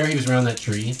cover there. He was around that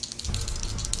tree.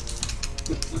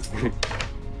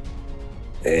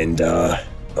 And I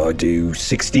do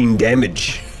 16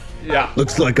 damage. Yeah.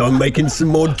 Looks like I'm making some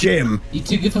more gem. You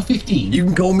took it for 15. You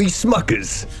can call me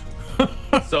Smuckers.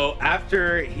 So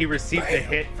after he received the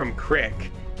hit from Crick,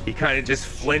 he kind of just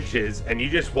flinches, and you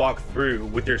just walk through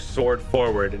with your sword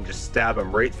forward and just stab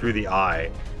him right through the eye,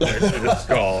 right through the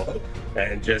skull,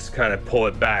 and just kind of pull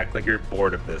it back like you're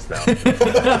bored of this now.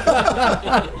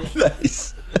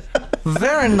 Nice.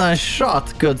 Very nice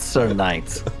shot, good Sir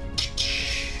Knight.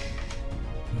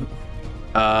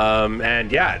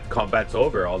 And yeah, combat's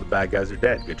over. All the bad guys are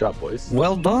dead. Good job, boys.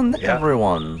 Well done, Yeah.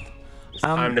 everyone. It's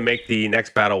time to make the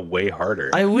next battle way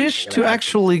harder. I wish to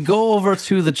actually go over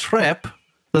to the trap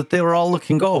that they were all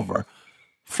looking over.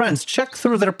 Friends, check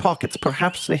through their pockets.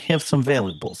 Perhaps they have some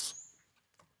valuables.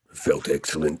 Felt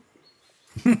excellent.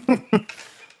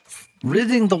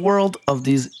 Ridding the world of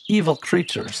these evil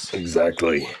creatures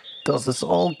Exactly. does us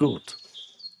all good.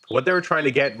 What they were trying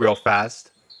to get real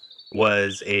fast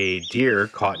was a deer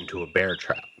caught into a bear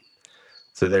trap.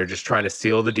 So they're just trying to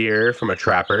steal the deer from a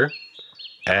trapper,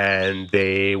 and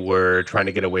they were trying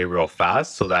to get away real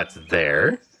fast. So that's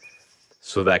there.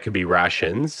 So that could be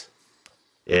rations.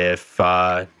 If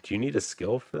do you need a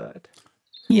skill for that?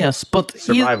 Yes, but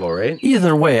Survival, right?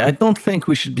 either way, I don't think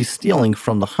we should be stealing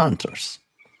from the hunters.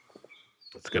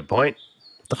 That's a good point.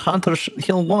 The hunters,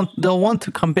 they'll want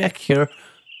to come back here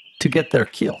to get their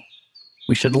kill.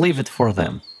 We should leave it for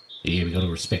them. Yeah, we gotta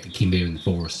respect the kimbo in the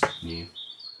forest. Yeah.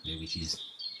 Yeah, which is.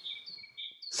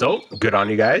 So good on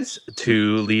you guys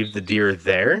to leave the deer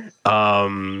there.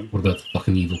 What about the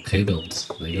fucking evil kobolds?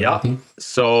 They got Yeah. anything?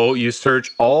 So you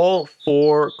search all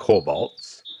 4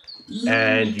 kobolds,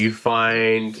 and you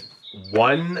find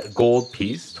 1 gold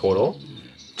piece total,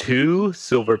 2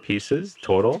 silver pieces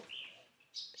total,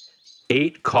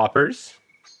 8 coppers,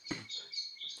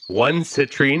 1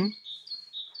 citrine,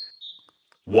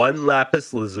 1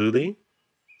 lapis lazuli,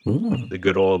 Ooh. the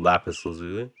good old lapis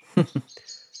lazuli,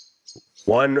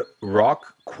 1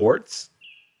 rock quartz,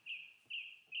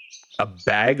 a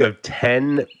bag of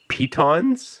 10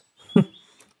 pitons,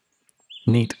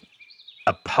 Neat.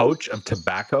 a pouch of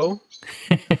tobacco,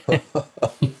 and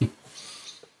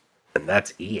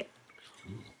that's it.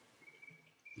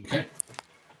 Okay.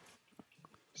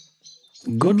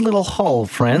 Good little haul,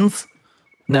 friends.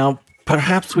 Now,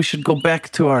 perhaps we should go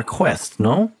back to our quest,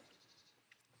 no?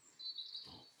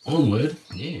 Onward.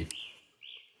 Yeah.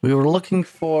 We were looking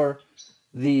for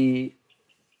the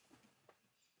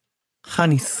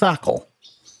honeysuckle.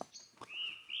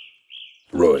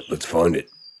 Right, let's find it.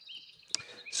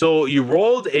 So you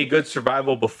rolled a good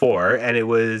survival before, and it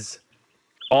was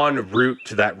en route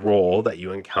to that roll that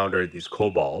you encountered these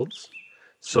kobolds.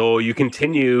 So you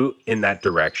continue in that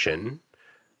direction,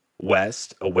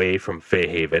 west, away from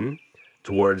Feyhaven,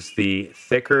 towards the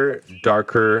thicker,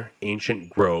 darker,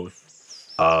 ancient growth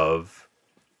of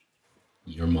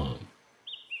Your mom.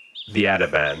 the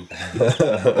Adaban.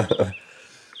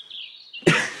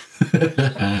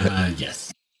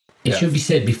 Yes. It should be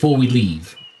said before we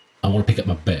leave, I want to pick up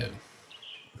my bow.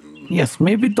 Yes,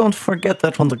 maybe don't forget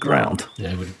that on the ground.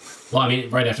 Yeah, I would. Well, I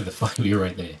mean, right after the fight, we were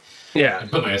right there. Yeah, I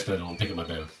put my espadon on, pick up my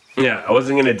bow. yeah. I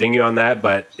wasn't gonna ding you on that,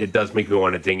 but it does make me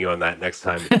want to ding you on that next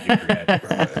time if you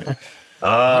forget.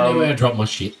 I know where I dropped my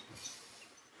shit.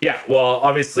 Yeah, well,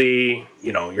 obviously,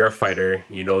 you know, you're a fighter.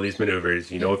 You know these maneuvers.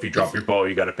 You know if you drop your bow,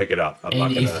 you got to pick it up. I'm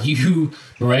not And gonna. if you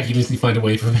miraculously find a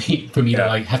way for me to Yeah.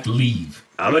 like have to leave,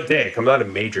 I'm a dick. I'm not a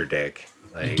major dick.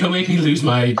 Like, don't make me lose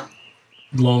my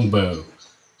longbow.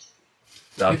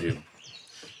 I'll do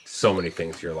so many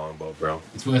things to your longbow, bro.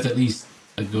 It's worth at least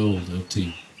a gold or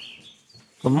two.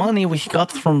 The money we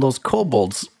got from those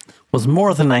kobolds was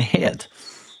more than I had.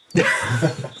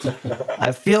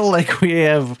 I feel like we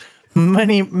have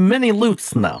many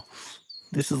loots now.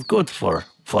 This is good for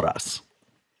us.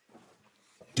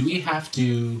 Do we have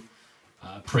to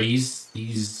praise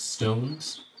these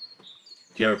stones?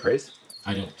 Do you have a praise?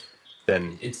 I don't.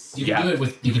 Then It's you can do it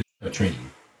with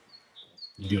training.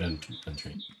 You do it on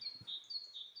training.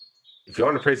 if you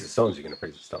want to praise the stones, you're gonna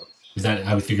praise the stones. Is that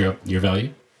how we figure out your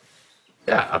value?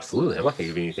 Yeah, absolutely. I'm not gonna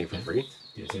give you anything for free.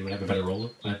 Does anyone have a better roller?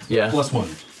 Yeah.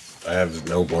 +1. I have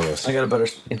no bonus. I got a better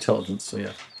intelligence, so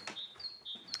yeah.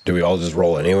 Do we all just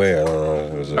roll anyway? I don't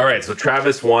know. Is it... All right, so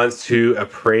Travis wants to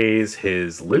appraise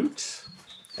his loot,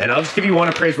 and I'll just give you one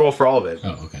appraise roll for all of it.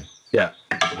 Oh, okay. Yeah,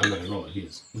 I'm gonna roll it. He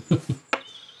is.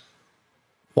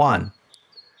 1.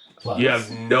 Plus. you have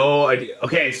no idea.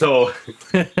 Okay, so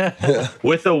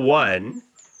with a 1,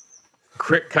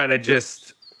 Crick kind of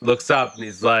just looks up and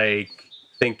he's like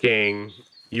thinking,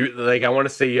 "You like, I want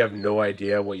to say you have no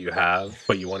idea what you have,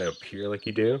 but you want to appear like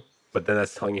you do." But then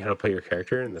that's telling you how to play your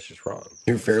character, and that's just wrong.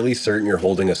 You're fairly certain you're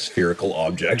holding a spherical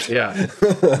object. Yeah.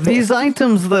 These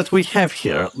items that we have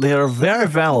here, they are very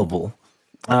valuable.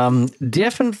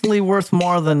 Definitely worth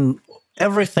more than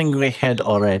everything we had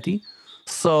already.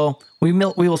 So we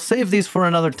will save these for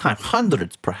another time.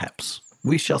 Hundreds, perhaps.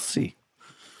 We shall see.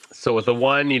 So with a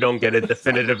 1, you don't get a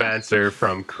definitive answer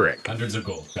from Crick. Hundreds of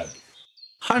gold. Got it.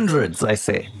 Hundreds, I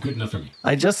say. Good enough for me.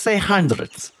 I just say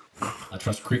hundreds. I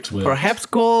trust Crick's word. Perhaps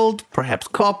gold, perhaps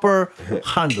copper,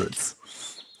 hundreds.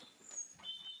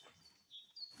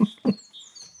 I'm gonna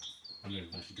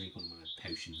actually drink one of my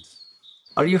potions.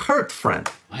 Are you hurt, friend?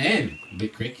 I am a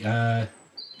bit Crick. Yeah.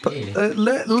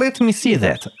 Let me see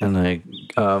that. And I,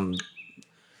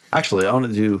 actually, I want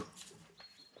to do.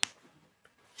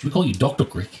 Should we call you Dr.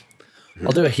 Crick?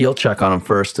 I'll do a heal check on him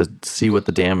first to see what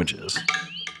the damage is.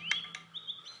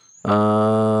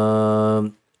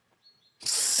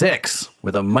 6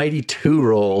 with a mighty 2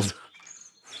 rolled.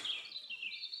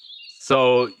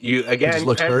 So you again just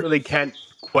looks hurt. can't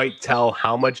quite tell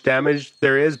how much damage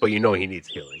there is, but you know he needs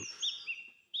healing.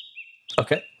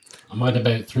 Okay. I'm at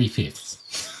about 3/5.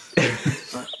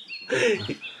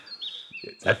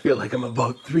 I feel like I'm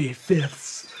about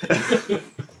 3/5.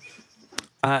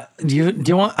 Do you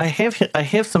want? I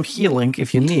have some healing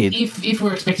if you need. If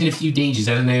we're expecting a few dangers,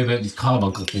 I don't know about these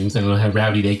carbuncle things. I don't know how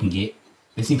rowdy they can get.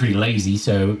 They seem pretty lazy,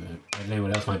 so I don't know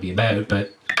what else might be about.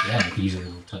 But yeah, I could use a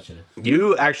little touch of it.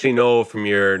 You actually know from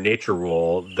your nature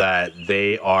roll that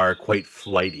they are quite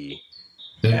flighty.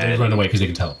 They run away because they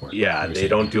can teleport. Yeah, they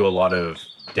don't do a lot of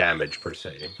damage per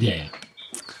se. Yeah.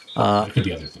 There could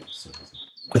be other things. So.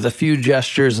 With a few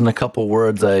gestures and a couple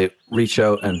words, I reach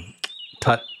out and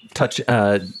touch.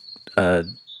 Wow,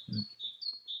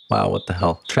 what the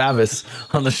hell? Travis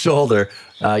on the shoulder.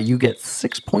 You get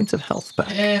 6 points of health back.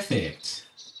 Perfect.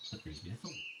 That brings me a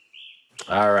thought.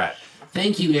 All right.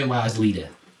 Thank you, wise leader.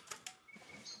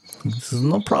 This is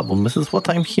no problem. This is what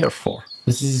I'm here for.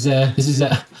 This is I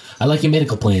like your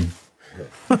medical plan.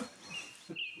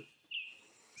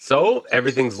 So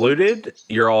everything's looted.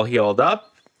 You're all healed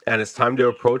up, and it's time to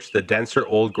approach the denser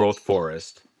old growth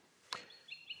forest.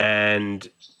 And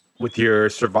with your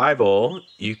survival,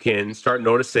 you can start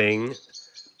noticing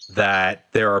that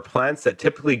there are plants that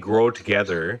typically grow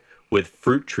together with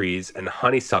fruit trees and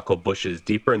honeysuckle bushes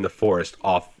deeper in the forest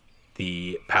off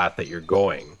the path that you're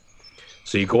going.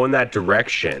 So you go in that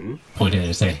direction. Point out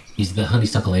and say, these are the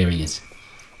honeysuckle areas.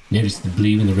 Notice the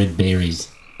blue and the red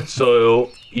berries. So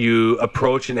you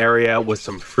approach an area with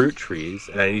some fruit trees,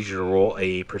 and I need you to roll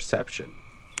a perception.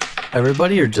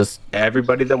 Everybody or just...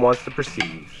 Everybody that wants to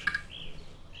perceive.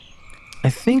 I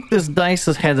think this dice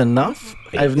has had enough.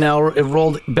 I've now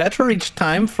rolled better each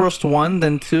time. First 1,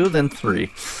 then 2, then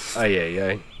 3.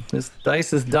 Aye. This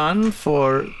dice is done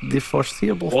for the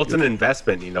foreseeable Well, it's an future.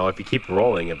 investment, you know, if you keep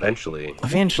rolling, eventually.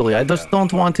 Eventually, I just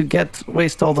don't want to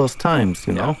waste all those times,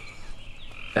 you know?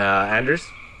 Anders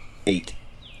 8.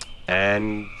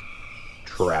 and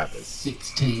Travis.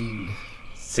 16.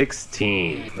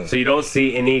 16. So you don't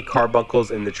see any carbuncles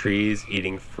in the trees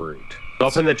eating fruit.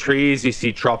 Up in the trees, you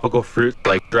see tropical fruit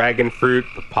like dragon fruit,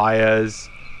 papayas,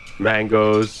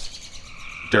 mangoes,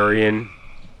 durian,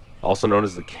 also known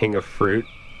as the king of fruit.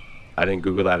 I didn't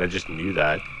Google that, I just knew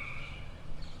that.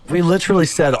 We literally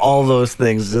said all those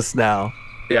things just now.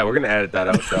 Yeah, we're going to edit that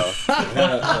out,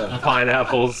 though.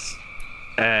 Pineapples,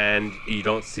 and you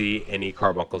don't see any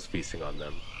carbuncles feasting on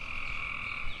them.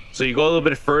 So you go a little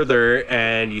bit further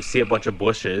and you see a bunch of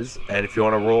bushes, and if you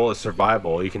want to roll a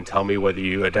survival, you can tell me whether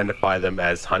you identify them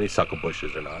as honeysuckle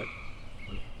bushes or not.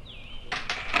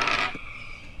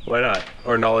 Why not?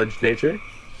 Or knowledge nature?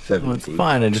 17. Well, it's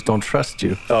fine, I just don't trust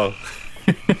you. Oh,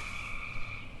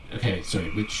 Okay, sorry,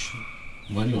 which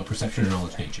one do you want, perception or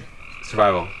knowledge nature?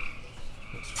 survival.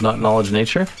 Not knowledge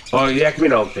nature? Oh, yeah, it can be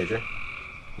knowledge nature.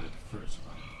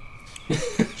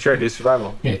 First. Sure, do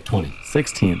survival. Okay, 20.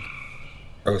 16.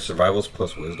 Oh, survivals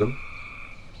plus wisdom?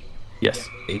 Yes.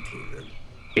 18 then.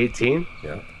 18.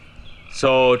 Yeah.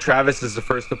 So Travis is the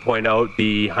first to point out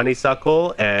the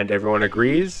honeysuckle, and everyone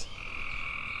agrees.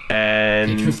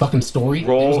 Okay, true And fucking story.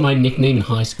 Roll. That was my nickname in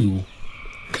high school.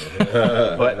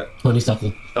 what?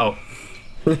 Honeysuckle. Oh,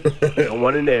 don't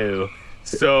want to know.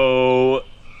 So,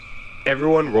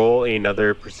 everyone roll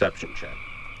another perception check.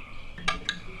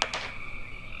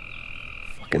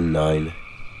 Fucking 9.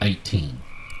 18.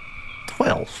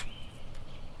 12.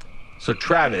 So,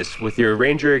 Travis, with your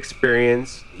ranger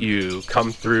experience, you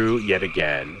come through yet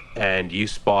again, and you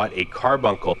spot a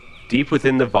carbuncle deep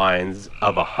within the vines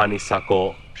of a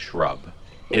honeysuckle shrub.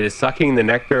 It is sucking the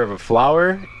nectar of a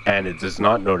flower, and it does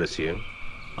not notice you.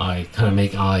 I kind of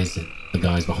make eyes at the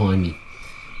guys behind me.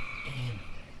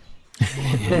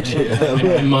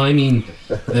 I'm miming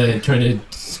trying to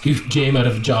scoop jam out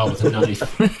of a jar with a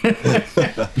knife. Are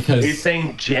you Because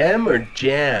saying jam or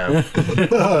jam?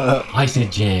 I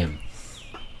said jam.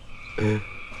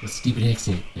 A stupid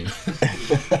accent. And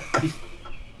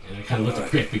I kind of looked at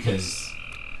Crick because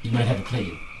he might have a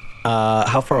plan.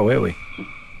 How far away are we?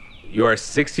 You are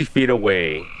 60 feet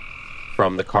away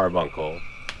from the carbuncle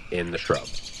in the shrub.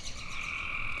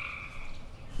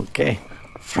 Okay.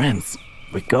 Friends,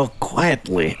 we go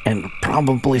quietly and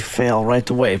probably fail right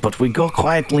away, but we go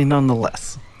quietly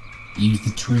nonetheless. Use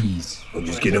the trees. We'll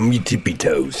just get on your tippy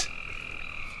toes.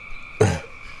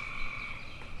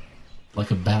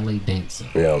 Like a ballet dancer.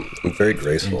 Yeah, I'm very And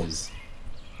graceful.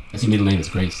 that's your middle name is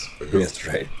Grace. That's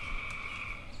right.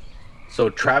 So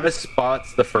Travis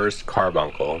spots the first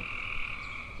carbuncle.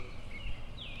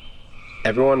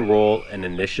 Everyone roll an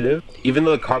initiative. Even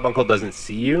though the carbuncle doesn't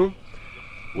see you,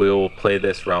 we'll play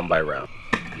this round by round.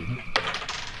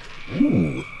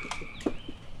 Ooh.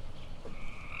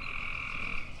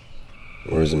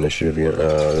 Where's initiative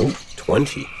here?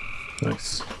 20.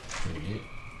 Nice.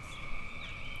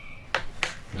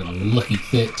 Got a lucky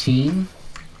 13.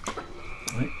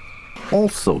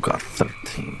 Also got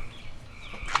 13.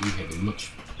 You have a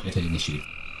much better initiative.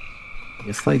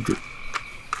 Yes, I do.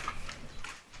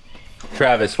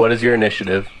 Travis, what is your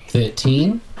initiative?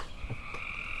 13.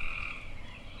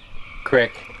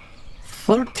 Crick.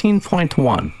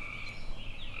 13.1.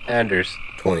 Anders.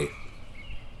 20.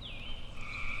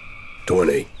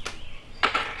 20.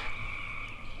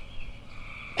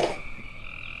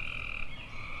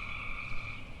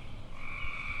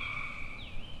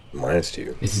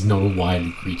 -2. This is not a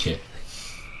wily creature.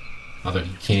 Although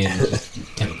he can just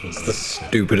teleport. The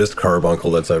stupidest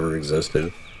carbuncle that's ever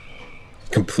existed.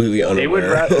 Completely They would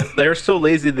unaware. they're so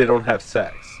lazy they don't have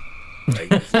sex.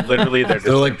 Like, it's literally they're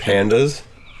They're like pandas.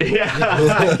 Yeah,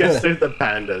 I guess they're the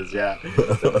pandas, yeah.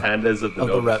 The pandas of the, Of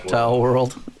the Novus reptile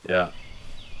world. Yeah.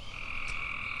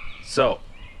 So,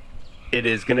 it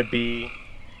is going to be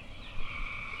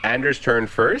Anders' turn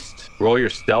first. Roll your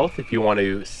stealth if you want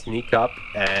to sneak up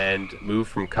and move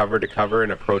from cover to cover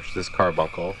and approach this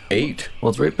carbuncle. 8. Well,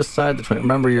 it's right beside the 20.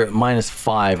 Remember, you're at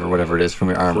 -5 or whatever it is from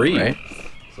your armor, 3. right?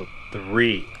 So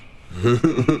 3.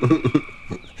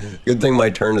 Good thing my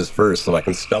turn is first, so I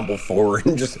can stumble forward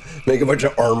and just make a bunch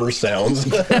of armor sounds.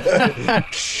 Yep.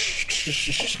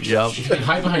 If you can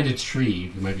hide behind a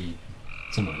tree, you might be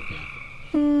somewhat okay.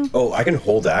 Oh, I can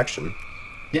hold action.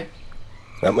 Yeah.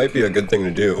 That might be a good thing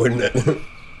to do, wouldn't it?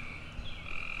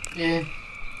 Eh.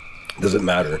 Does it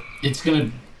matter? It's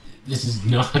gonna... This is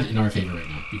not in our favor right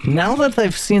now. You can Now that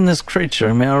I've seen this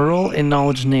creature, may I roll a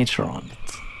knowledge nature on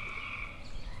it?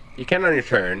 You can on your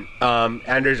turn.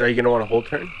 Anders, are you going to want to hold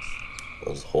turn?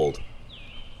 Let's hold.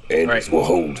 And Right. will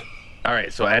hold. All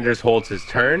right, so Anders holds his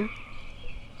turn.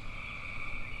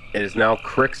 It is now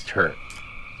Crick's turn.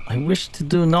 I wish to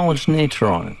do knowledge nature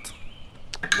on it.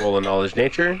 Roll a knowledge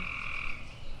nature.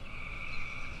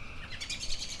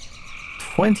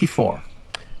 24.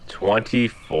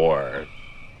 24.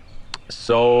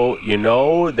 So, you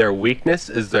know their weakness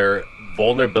is their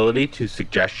vulnerability to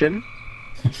suggestion.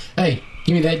 Hey,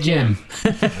 give me that gem.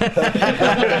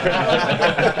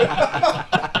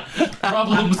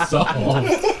 Problem solved.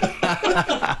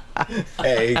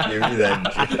 Hey, give me that.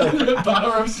 The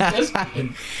power of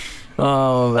suggestion.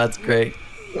 Oh, that's great.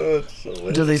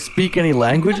 Do they speak any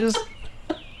languages?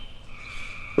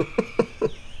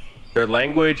 Their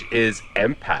language is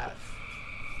empath.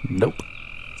 Nope.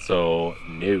 So,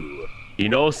 no. You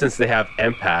know, since they have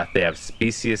empath, they have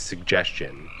specious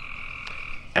suggestion.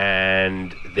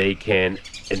 And they can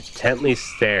intently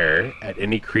stare at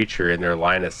any creature in their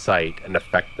line of sight and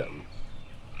affect them.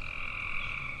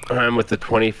 With the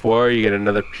 24, you get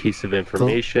another piece of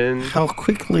information. How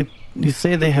quickly... You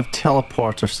say they have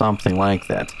teleport or something like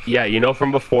that. Yeah, you know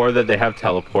from before that they have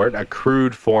teleport, a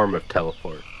crude form of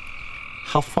teleport.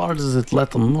 How far does it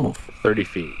let them move? 30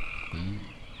 feet.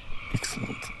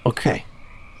 Excellent. Okay.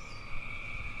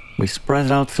 We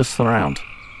spread out fists around.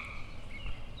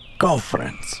 Go,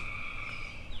 friends.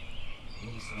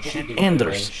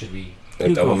 Anders. Should we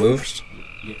You Double go move? first.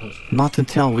 get closer? Not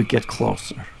until we get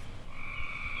closer.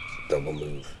 Double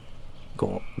move.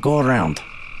 Go around.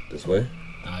 This way?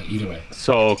 Either way.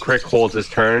 So Crick holds his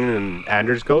turn and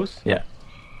Anders goes. Yeah.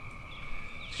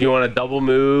 So you want to double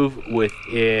move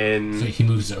within... So he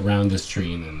moves around this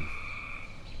tree and then...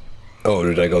 Oh,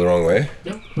 did I go the wrong way?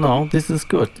 No, this is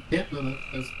good. Yeah, no,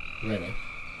 that's the right way.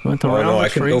 Went Oh, around no, the I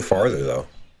could tree. go farther, though.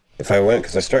 If I went,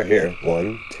 because I start here.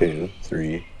 1, 2,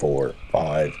 3, 4,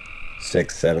 5,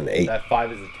 6, 7, 8. That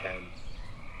 5 is a 10.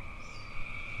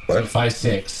 So What? 5,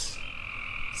 6,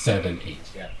 7, 8.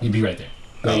 Yeah. You'd be right there.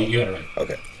 No, you got it right.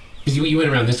 Okay. Because you went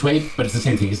around this way, but it's the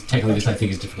same thing. It's technically this, I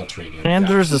think, is difficult terrain. Yeah.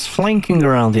 Anders is flanking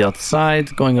around the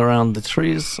outside, going around the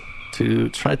trees to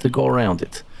try to go around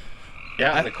it.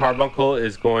 Yeah, the carbuncle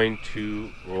is going to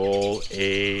roll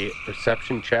a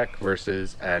perception check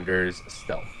versus Anders'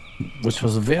 stealth. Which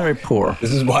was very poor.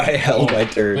 This is why I held my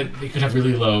turn. But they could have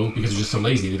really low because they're just so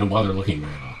lazy. They don't bother looking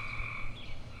very well.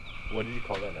 What did you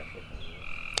call that actually?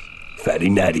 Fatty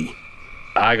natty.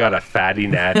 I got a fatty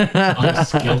nat. On a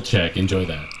skill check, enjoy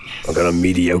that. I got a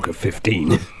mediocre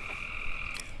 15.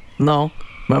 No,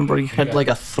 remember you had got- like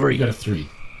a You 3. got a 3.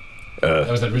 That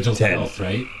was that original 10. stealth,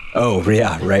 right? Oh,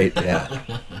 yeah, right, yeah.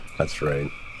 That's right.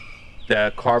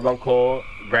 The carbuncle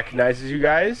recognizes you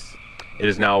guys. It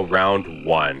is now round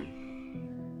 1.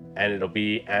 And it'll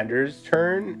be Anders'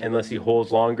 turn unless he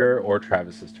holds longer, or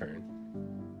Travis's turn.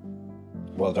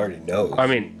 Well, it already knows. I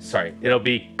mean, sorry. It'll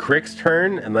be Crick's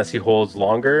turn unless he holds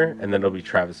longer, and then it'll be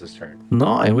Travis's turn. No,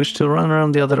 I wish to run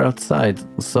around the other outside.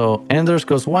 So Anders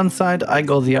goes one side, I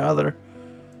go the other.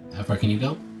 How far can you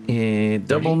go?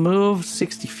 Double move,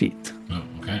 60 feet. Oh,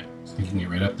 okay. So you can get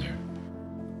right up there.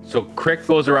 So Crick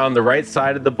goes around the right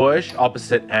side of the bush,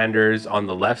 opposite Anders on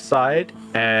the left side,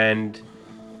 and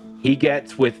he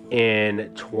gets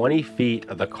within 20 feet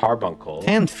of the carbuncle.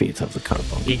 10 feet of the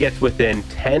carbuncle. He gets within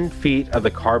 10 feet of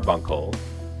the carbuncle.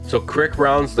 So Crick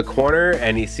rounds the corner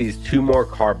and he sees 2 more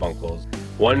carbuncles.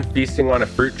 One feasting on a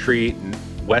fruit tree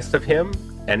west of him,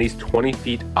 and he's 20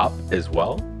 feet up as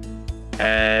well.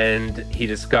 And he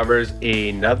discovers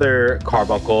another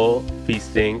carbuncle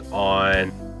feasting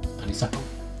on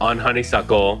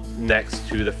honeysuckle next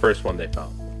to the first one they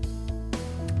found.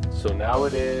 So now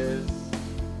it is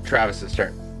Travis's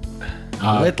turn.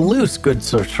 Let loose, good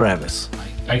Sir Travis.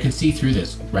 I could see through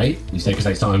this, right? You said because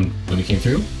I saw him when we came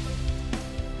through?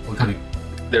 What kind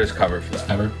of There's cover for that.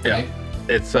 cover? Yeah. Okay.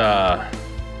 It's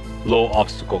low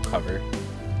obstacle cover.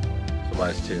 So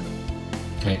 -2.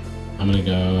 Okay. I'm going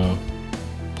to go...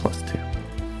 +2.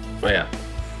 Oh yeah.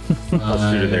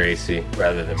 Plus 2 to their AC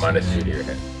rather than minus 2 to your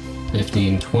hit.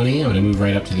 15, 20. I'm going to move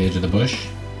right up to the edge of the bush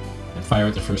and fire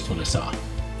at the first one I saw.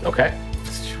 Okay.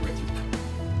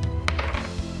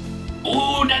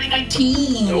 Oh,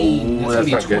 19! Oh, that's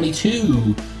going not to be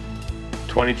 22.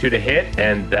 22 to hit,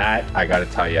 and that, I gotta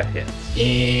tell you, hits.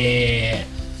 Yeah.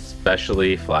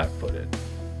 Especially flat-footed.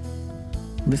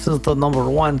 This is the number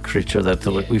 1 creature that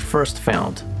we first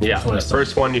found. Yeah, what I the saw.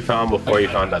 first one you found before you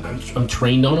found others. I'm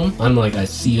trained on them. I'm like, I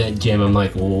see that gem. I'm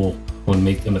like, oh, I'm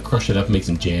gonna crush it up and make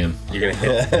some jam. You're gonna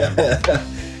hit.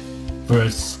 For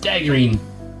a staggering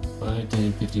 5,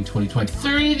 10, 15, 20, 20,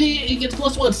 30. It gets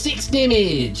plus 1, 6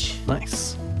 damage.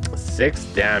 Nice. 6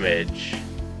 damage.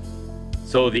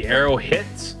 So the arrow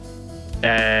hits,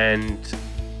 and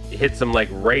it hits him like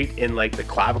right in like the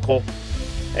clavicle,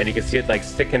 and you can see it like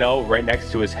sticking out right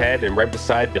next to his head, and right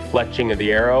beside the fletching of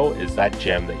the arrow is that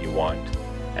gem that you want.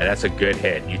 And that's a good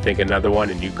hit. You think another one,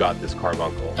 and you got this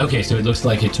carbuncle. Okay, so it looks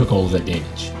like it took all of that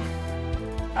damage.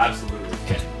 Absolutely.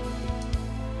 Okay.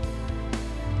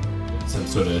 Some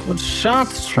sort of... Good shot,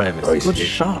 Travis. Nice. Good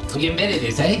shot. I'm getting better at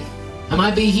this, eh? I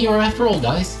might be a hero after all,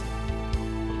 guys.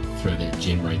 Throw that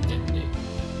gem right in that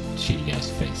shitty guy's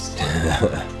face.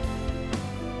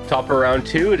 Top of round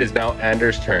 2, it is now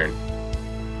Anders' turn.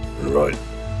 Right.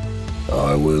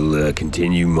 I will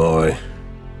continue my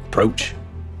approach.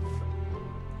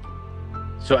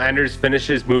 So Anders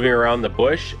finishes moving around the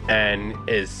bush and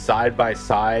is side by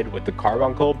side with the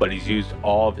carbuncle, but he's used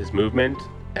all of his movement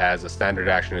as a standard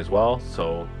action as well.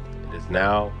 So it is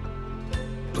now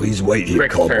Please wait here,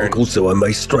 Rick's Carbuncle, so I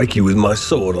may strike you with my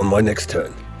sword on my next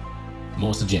turn.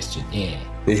 More suggestion, yeah.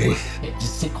 Yeah,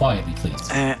 just sit quietly, please.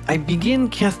 I begin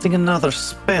casting another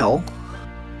spell.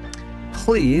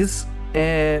 Please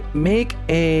make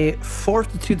a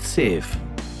fortitude save.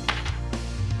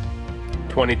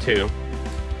 22.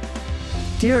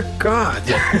 Dear God.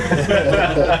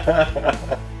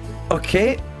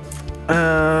 Okay.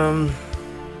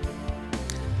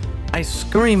 I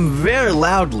scream very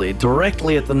loudly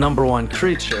directly at the number 1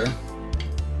 creature.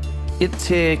 It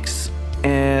takes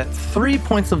 3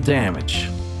 points of damage.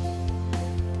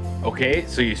 Okay,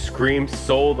 so you scream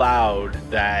so loud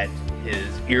that his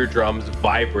eardrums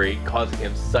vibrate, causing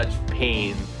him such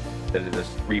pain that it does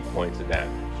 3 points of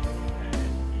damage.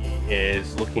 And he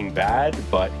is looking bad,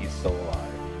 but he's still alive.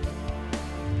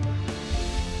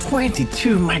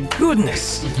 22, my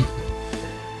goodness.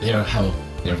 They're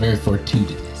very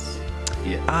fortuitous.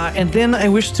 Yeah. And then I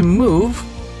wish to move.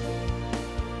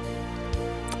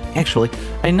 Actually,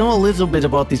 I know a little bit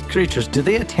about these creatures. Do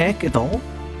they attack at all?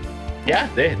 Yeah,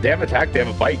 they have attack, they have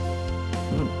a bite.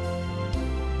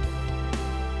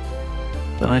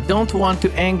 Then I don't want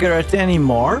to anger it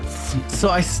anymore, so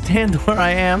I stand where I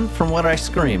am from what I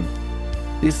scream.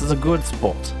 This is a good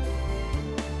spot.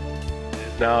 It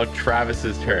is now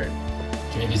Travis's turn.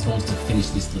 Travis wants to finish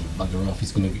this little bugger off.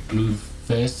 He's going to move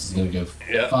first. He's going to go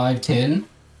Yeah. 5, 10,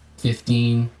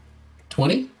 15,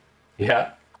 20.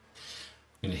 Yeah.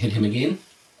 Going to hit him again.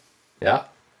 Yeah.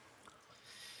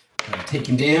 Gonna take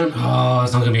him down. Oh,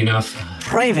 it's not going to be enough.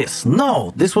 Travis,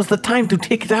 no! This was the time to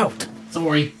take it out.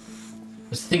 Sorry. I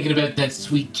was thinking about that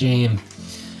sweet jam.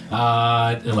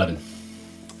 11.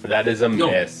 That is a No,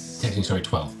 miss. technically, sorry,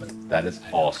 12. But That is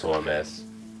also a miss.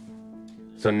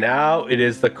 So now it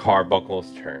is the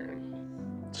Carbuncle's turn.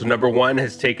 So number 1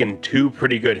 has taken 2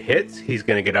 pretty good hits. He's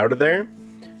going to get out of there.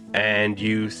 And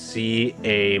you see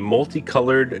a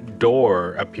multicolored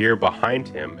door appear behind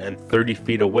him. And 30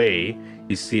 feet away,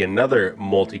 you see another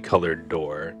multicolored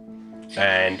door.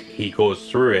 And he goes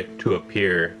through it to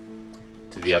appear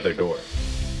to the other door.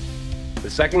 The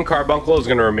second carbuncle is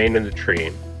going to remain in the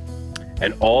tree.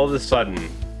 And all of a sudden,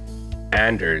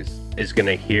 Anders is going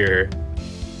to hear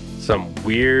some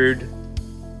weird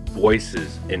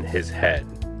voices in his head.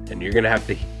 And you're going to have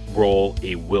to roll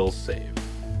a will save.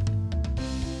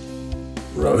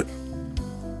 Right.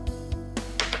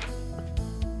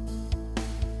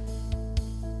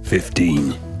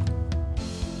 15.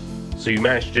 So you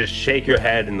manage to just shake your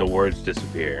head and the words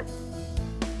disappear.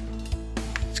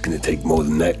 It's gonna take more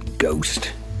than that,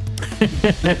 ghost.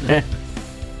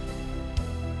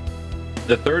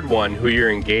 The third one, who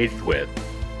you're engaged with,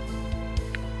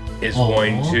 is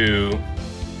going to...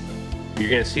 You're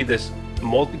going to see this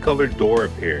multicolored door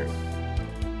appear.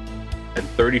 And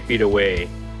 30 feet away,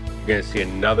 you're going to see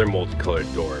another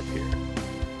multicolored door appear.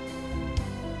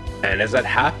 And as that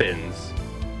happens,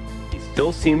 he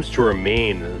still seems to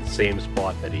remain in the same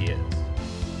spot that he is.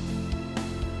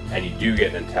 And you do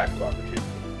get an attack of opportunity.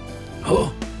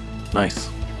 Oh, nice.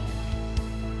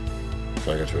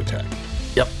 So I got to attack.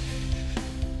 Yep.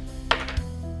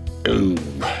 Ooh.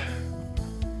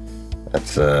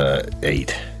 That's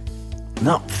 8.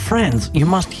 Now, friends, you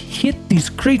must hit these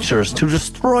creatures to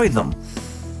destroy them.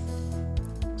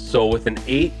 So with an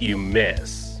 8, you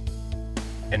miss,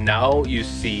 and now you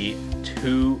see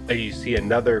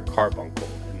another carbuncle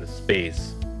in the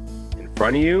space in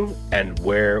front of you, and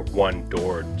where one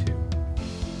door to.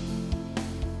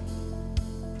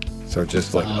 So it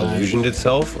just like illusioned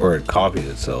itself, or it copied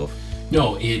itself?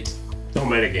 No, it. Don't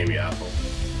metagame, you asshole.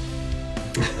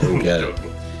 I don't get it.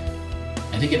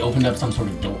 I think it opened up some sort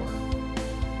of door,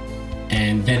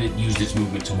 and then it used its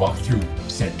movement to walk through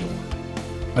said door.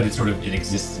 But it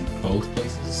exists in both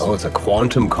places. Oh, it's a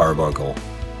quantum carbuncle.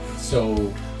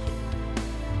 So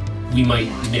we might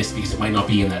miss because it might not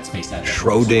be in that space. That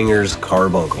Schrodinger's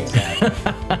carbuncle.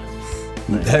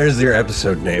 There's your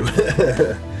episode name.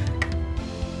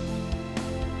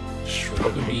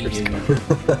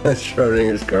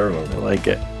 Schrodinger's I carbuncle. like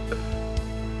it.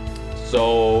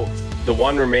 So the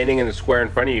one remaining in the square in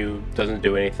front of you doesn't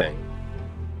do anything.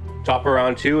 Top of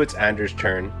round 2, it's Andrew's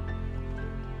turn.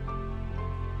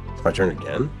 It's my turn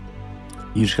again?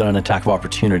 You just got an attack of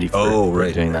opportunity for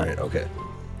doing that. Right, okay.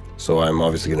 So I'm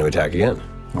obviously going to attack again.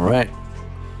 All right.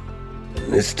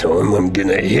 This time I'm going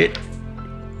to hit.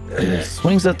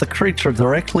 Swings at the creature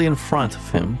directly in front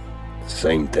of him.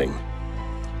 Same thing.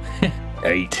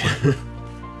 8.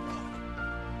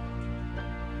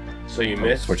 So you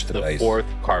miss switch the the dice. 4th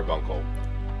carbuncle.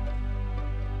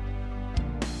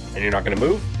 And you're not going to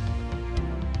move?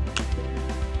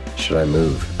 Should I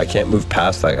move? I can't move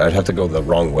past that. I'd have to go the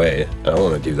wrong way. I don't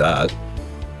want to do that.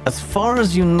 As far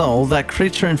as you know, that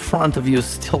creature in front of you is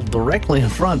still directly in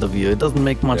front of you. It doesn't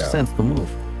make much sense to move.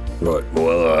 Right.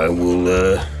 Well, I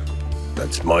will.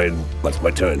 That's my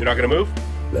turn. You're not going to move?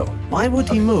 No. Why would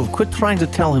he move? Quit trying to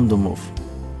tell him to move.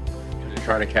 Because you're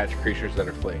trying to catch creatures that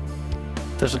are fleeing.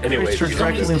 There's a Anyways, creature you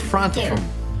don't directly in just- front of there. him.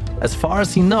 As far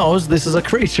as he knows, this is a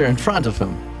creature in front of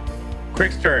him.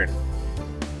 Crick's turn.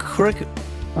 Crick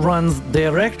runs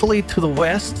directly to the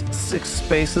west, 6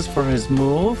 spaces for his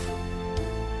move.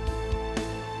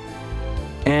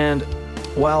 And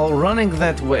while running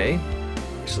that way,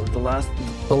 actually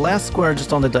the last square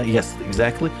just on the yes,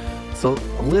 exactly. So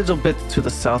a little bit to the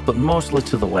south, but mostly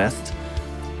to the west.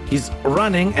 He's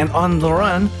running, and on the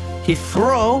run, he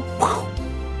throw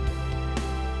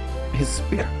his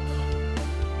spear.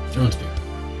 Throwing spear.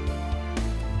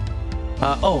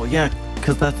 Oh yeah,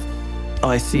 because that's. Oh,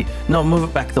 I see. No, move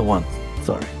it back to 1.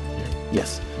 Sorry. Here.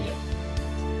 Yes. Yeah.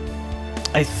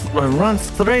 I run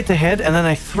straight ahead, and then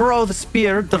I throw the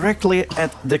spear directly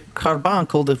at the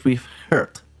carbuncle that we've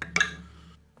hurt.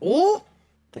 Oh!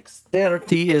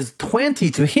 Dexterity is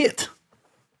 20 to hit.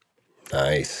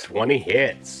 Nice. 20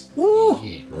 hits. Woo!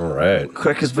 All right.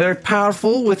 Crick is very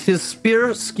powerful with his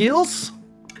spear skills.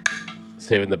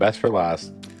 Saving the best for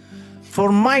last.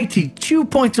 For mighty 2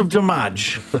 points of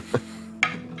damage.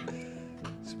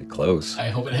 Let's be close. I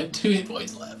hope it had 2 hit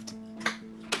points left.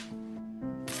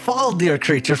 Fall, dear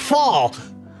creature, fall!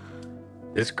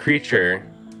 This creature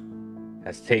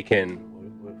has taken.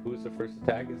 Who's the first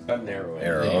attack? It's got an arrow. in it.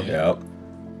 Arrow. Yeah. Yep.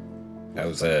 That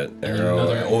was it. then Arrow.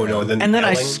 another Oh no! Then And then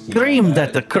I yelling. screamed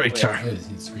at the creature.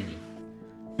 He's screaming.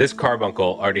 This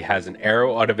carbuncle already has an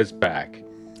arrow out of his back.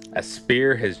 A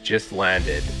spear has just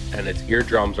landed, and its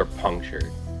eardrums are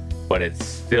punctured, but it's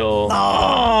still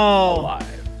Oh! alive.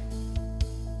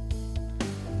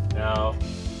 Now,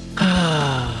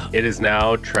 it is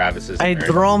now Travis's I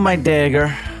turn. draw my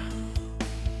dagger,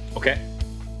 Okay.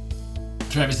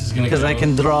 Travis is gonna because go. I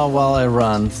can draw while I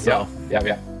run, so.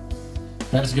 Yeah.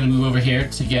 Travis is gonna move over here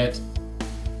to get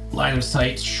line of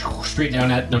sight straight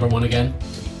down at number 1 again.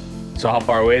 So how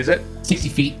far away is it? 60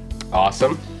 feet.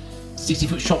 Awesome.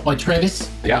 60-foot shot by Travis.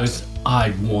 Yeah. Because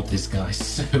I want this guy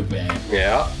so bad.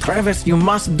 Yeah. Travis, you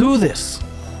must do this.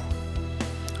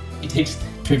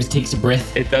 Travis takes a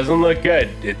breath. It doesn't look good.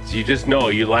 You just know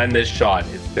you land this shot,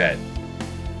 it's dead.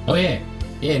 Oh yeah.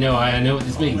 Yeah, no, I know what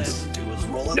this means.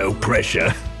 No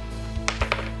pressure.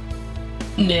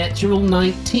 Natural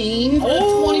 19 for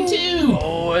 22.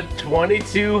 Oh, a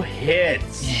 22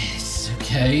 hits. Yes,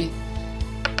 okay.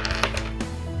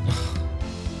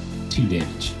 2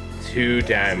 damage. 2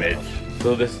 damage.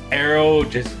 So this arrow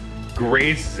just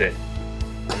grazes it,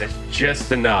 and it's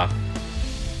just enough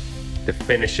to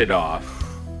finish it off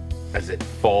as it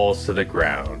falls to the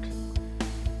ground.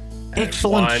 And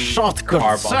Excellent one shot, good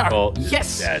sir. carbuncle is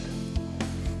Yes. dead.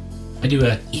 I do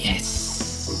a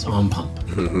yes arm pump.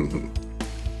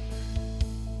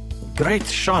 Great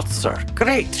shot, sir.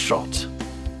 Great shot.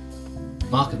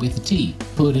 Mark it with a T.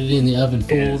 Put it in the oven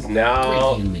for It is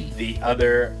now breaking me. the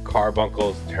other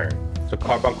carbuncle's turn. So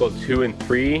carbuncle 2 and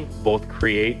 3 both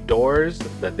create doors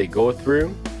that they go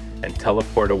through, and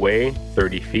teleport away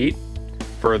 30 feet,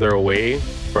 further away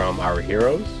from our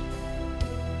heroes.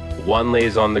 1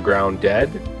 lays on the ground dead,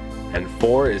 and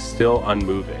 4 is still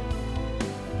unmoving.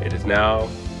 It is now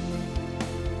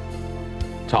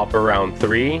top of round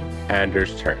 3,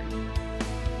 Anders' turn.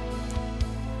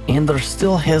 Anders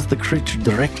still has the creature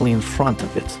directly in front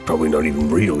of it. Probably not even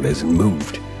real. It hasn't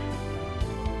moved.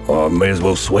 Oh, I may as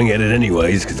well swing at it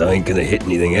anyways, because I ain't gonna hit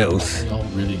anything else. They're all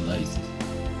really lazy.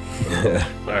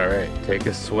 Alright, take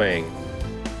a swing.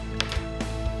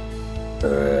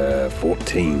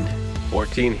 14.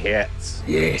 14 hits.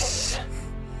 Yes.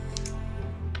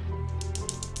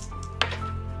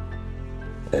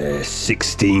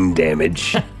 16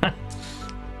 damage.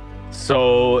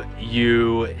 So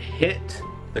you hit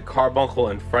the carbuncle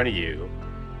in front of you,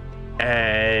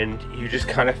 and you just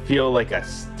kind of feel like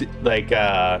it's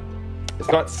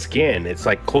not skin, it's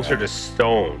like closer to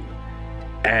stone.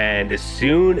 And as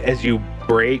soon as you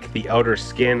break the outer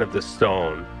skin of the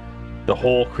stone, the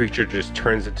whole creature just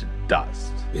turns into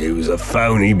dust. It was a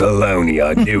phony baloney,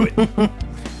 I knew it.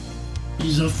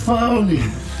 He's a phony.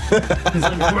 It's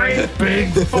a great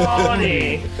big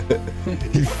phony.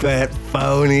 You fat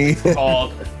phony.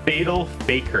 Called Fatal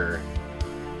Faker.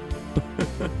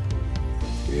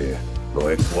 Yeah,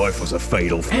 my ex-wife was a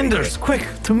fatal faker. Anders, quick,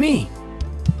 to me.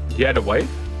 You had a wife?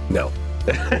 No.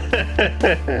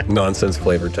 Nonsense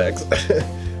flavor text.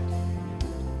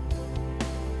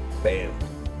 Bam.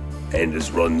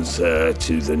 Anders runs to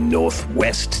the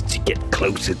northwest to get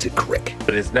closer to Crick.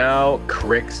 But it's now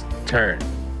Crick's turn.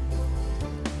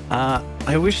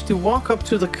 I wish to walk up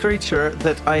to the creature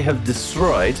that I have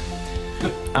destroyed.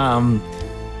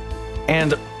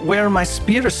 And where my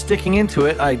spear is sticking into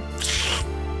it, I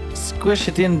squish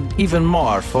it in even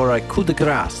more for a coup de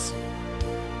grace.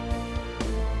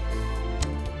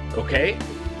 Okay,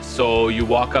 so you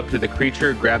walk up to the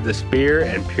creature, grab the spear,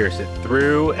 and pierce it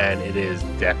through, and it is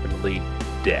definitely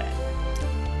dead.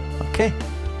 Okay.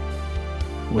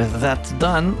 With that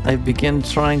done, I begin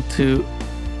trying to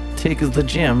take the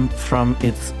gem from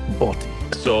its body.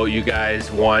 So you guys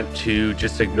want to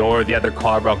just ignore the other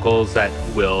carbuncles that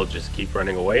will just keep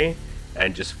running away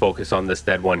and just focus on this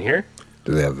dead one here?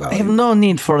 Do they have value? I have no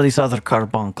need for these other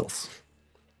carbuncles.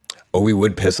 Oh, we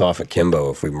would piss off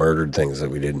Akimbo if we murdered things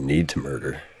that we didn't need to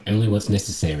murder. Only what's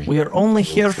necessary. We are only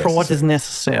here for what is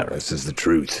necessary. This is the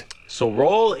truth. So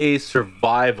roll a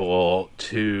survival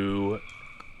to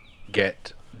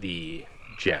get the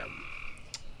gem.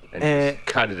 And just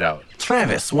cut it out.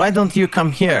 Travis, why don't you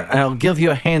come here and I'll give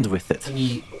you a hand with it.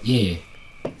 Yeah.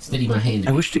 Steady my hand.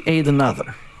 I wish to aid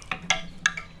another.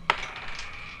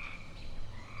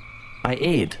 I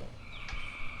aid.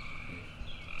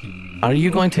 Are you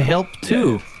going to help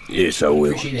too? Yes, I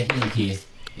will. Appreciate a hand here,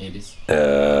 Anders.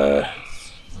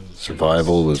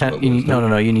 Survival was what was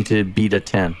No, you need to beat a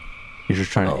 10. You're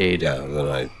just trying to aid. Yeah,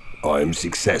 then I'm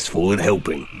successful at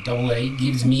helping. Double A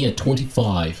gives me a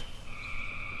 25.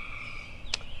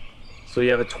 So you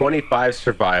have a 25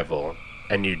 survival,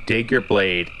 and you dig your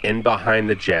blade in behind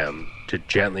the gem to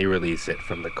gently release it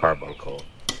from the carbuncle.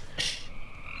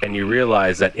 And you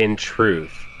realize that in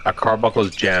truth, a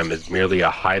carbuncle's gem is merely a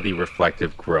highly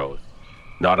reflective growth,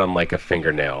 not unlike a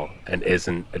fingernail, and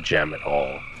isn't a gem at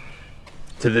all.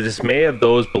 To the dismay of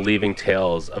those believing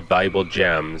tales of valuable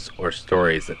gems or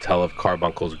stories that tell of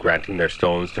carbuncles granting their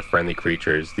stones to friendly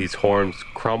creatures, these horns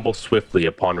crumble swiftly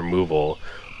upon removal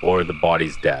or the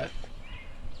body's death.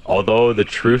 Although the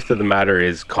truth of the matter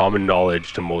is common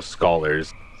knowledge to most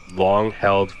scholars,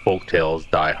 long-held folktales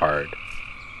die hard.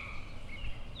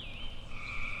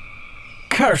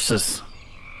 Curses!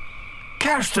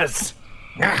 Curses!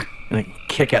 And I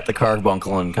kick at the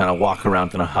carbuncle and kind of walk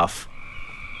around in a huff.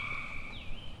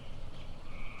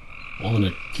 I want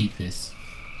to keep this.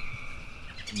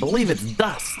 Believe it's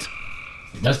dust.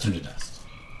 It does turn to dust.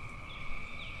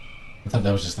 I thought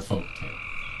that was just a folk tale.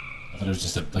 I thought it was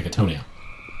just like a toenail.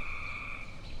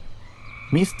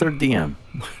 Mr. DM.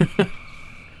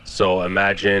 So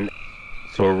imagine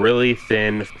a really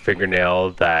thin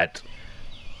fingernail that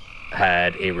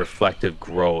had a reflective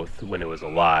growth when it was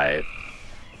alive.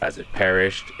 As it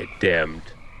perished, it dimmed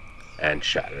and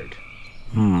shattered.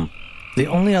 The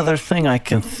only other thing I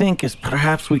can think is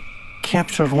perhaps we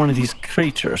captured one of these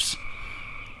creatures.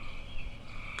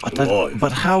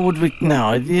 But how would we...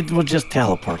 No, it would just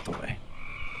teleport away.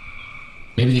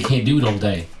 Maybe they can't do it all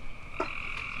day.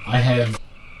 I have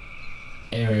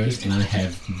arrows and I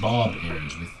have bob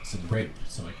arrows with some rope,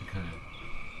 so I can kind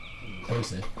of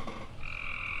close it.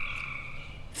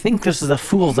 I think this is a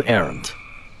fool's errand.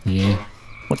 Yeah.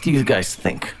 What do you guys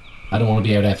think? I don't want to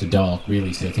be out after dark,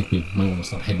 really, so I think we might want to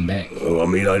start heading back. Oh, I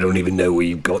mean, I don't even know where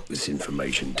you got this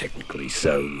information technically,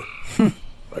 so I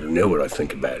don't know what I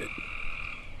think about it.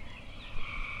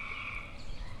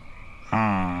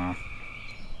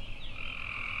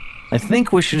 I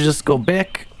think we should just go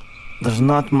back. There's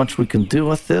not much we can do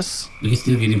with this. We can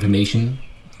still get information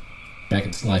back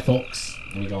at Sly Fox,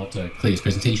 and we got Clay's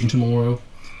presentation tomorrow.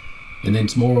 And then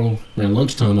tomorrow, around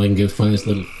lunchtime, I can go find this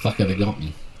little fucker that got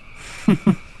me.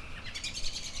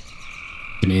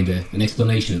 Demand an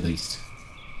explanation, at least.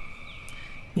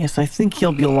 Yes, I think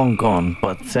he'll be long gone,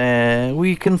 but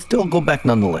we can still go back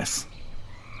nonetheless.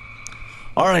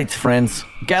 All right, friends,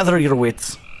 gather your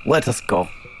wits. Let us go.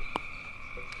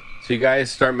 So you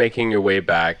guys start making your way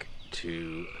back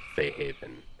to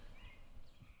Fayhaven.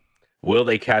 Will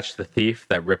they catch the thief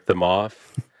that ripped them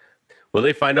off? Will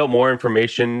they find out more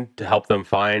information to help them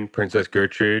find Princess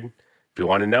Gertrude? If you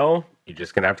want to know, you're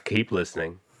just going to have to keep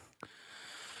listening.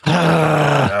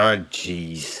 Oh,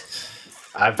 jeez.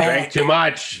 I've drank too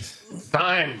much. It's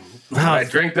time. If I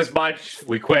drink this much,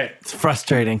 we quit. It's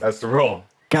frustrating. That's the rule.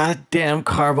 Goddamn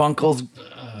carbuncles.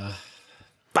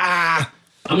 I'm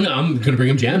gonna bring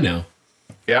him jam now.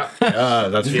 Yeah.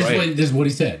 That's right. This is what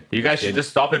he said. You guys should just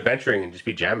stop adventuring and just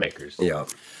be jam makers. Yeah,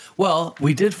 Well,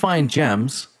 we did find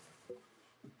gems,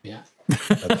 Yeah.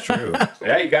 that's true.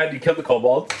 Yeah, you killed the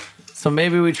kobold. so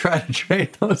maybe we try to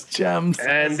trade those gems.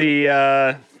 And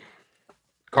the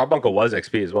Carbuncle was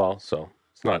XP as well, so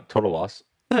it's not a total loss.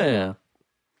 Yeah.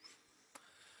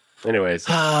 Anyways,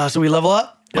 So we level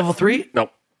up? Level 3?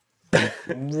 nope.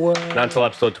 Not until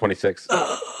episode 26.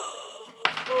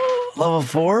 Level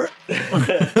 4?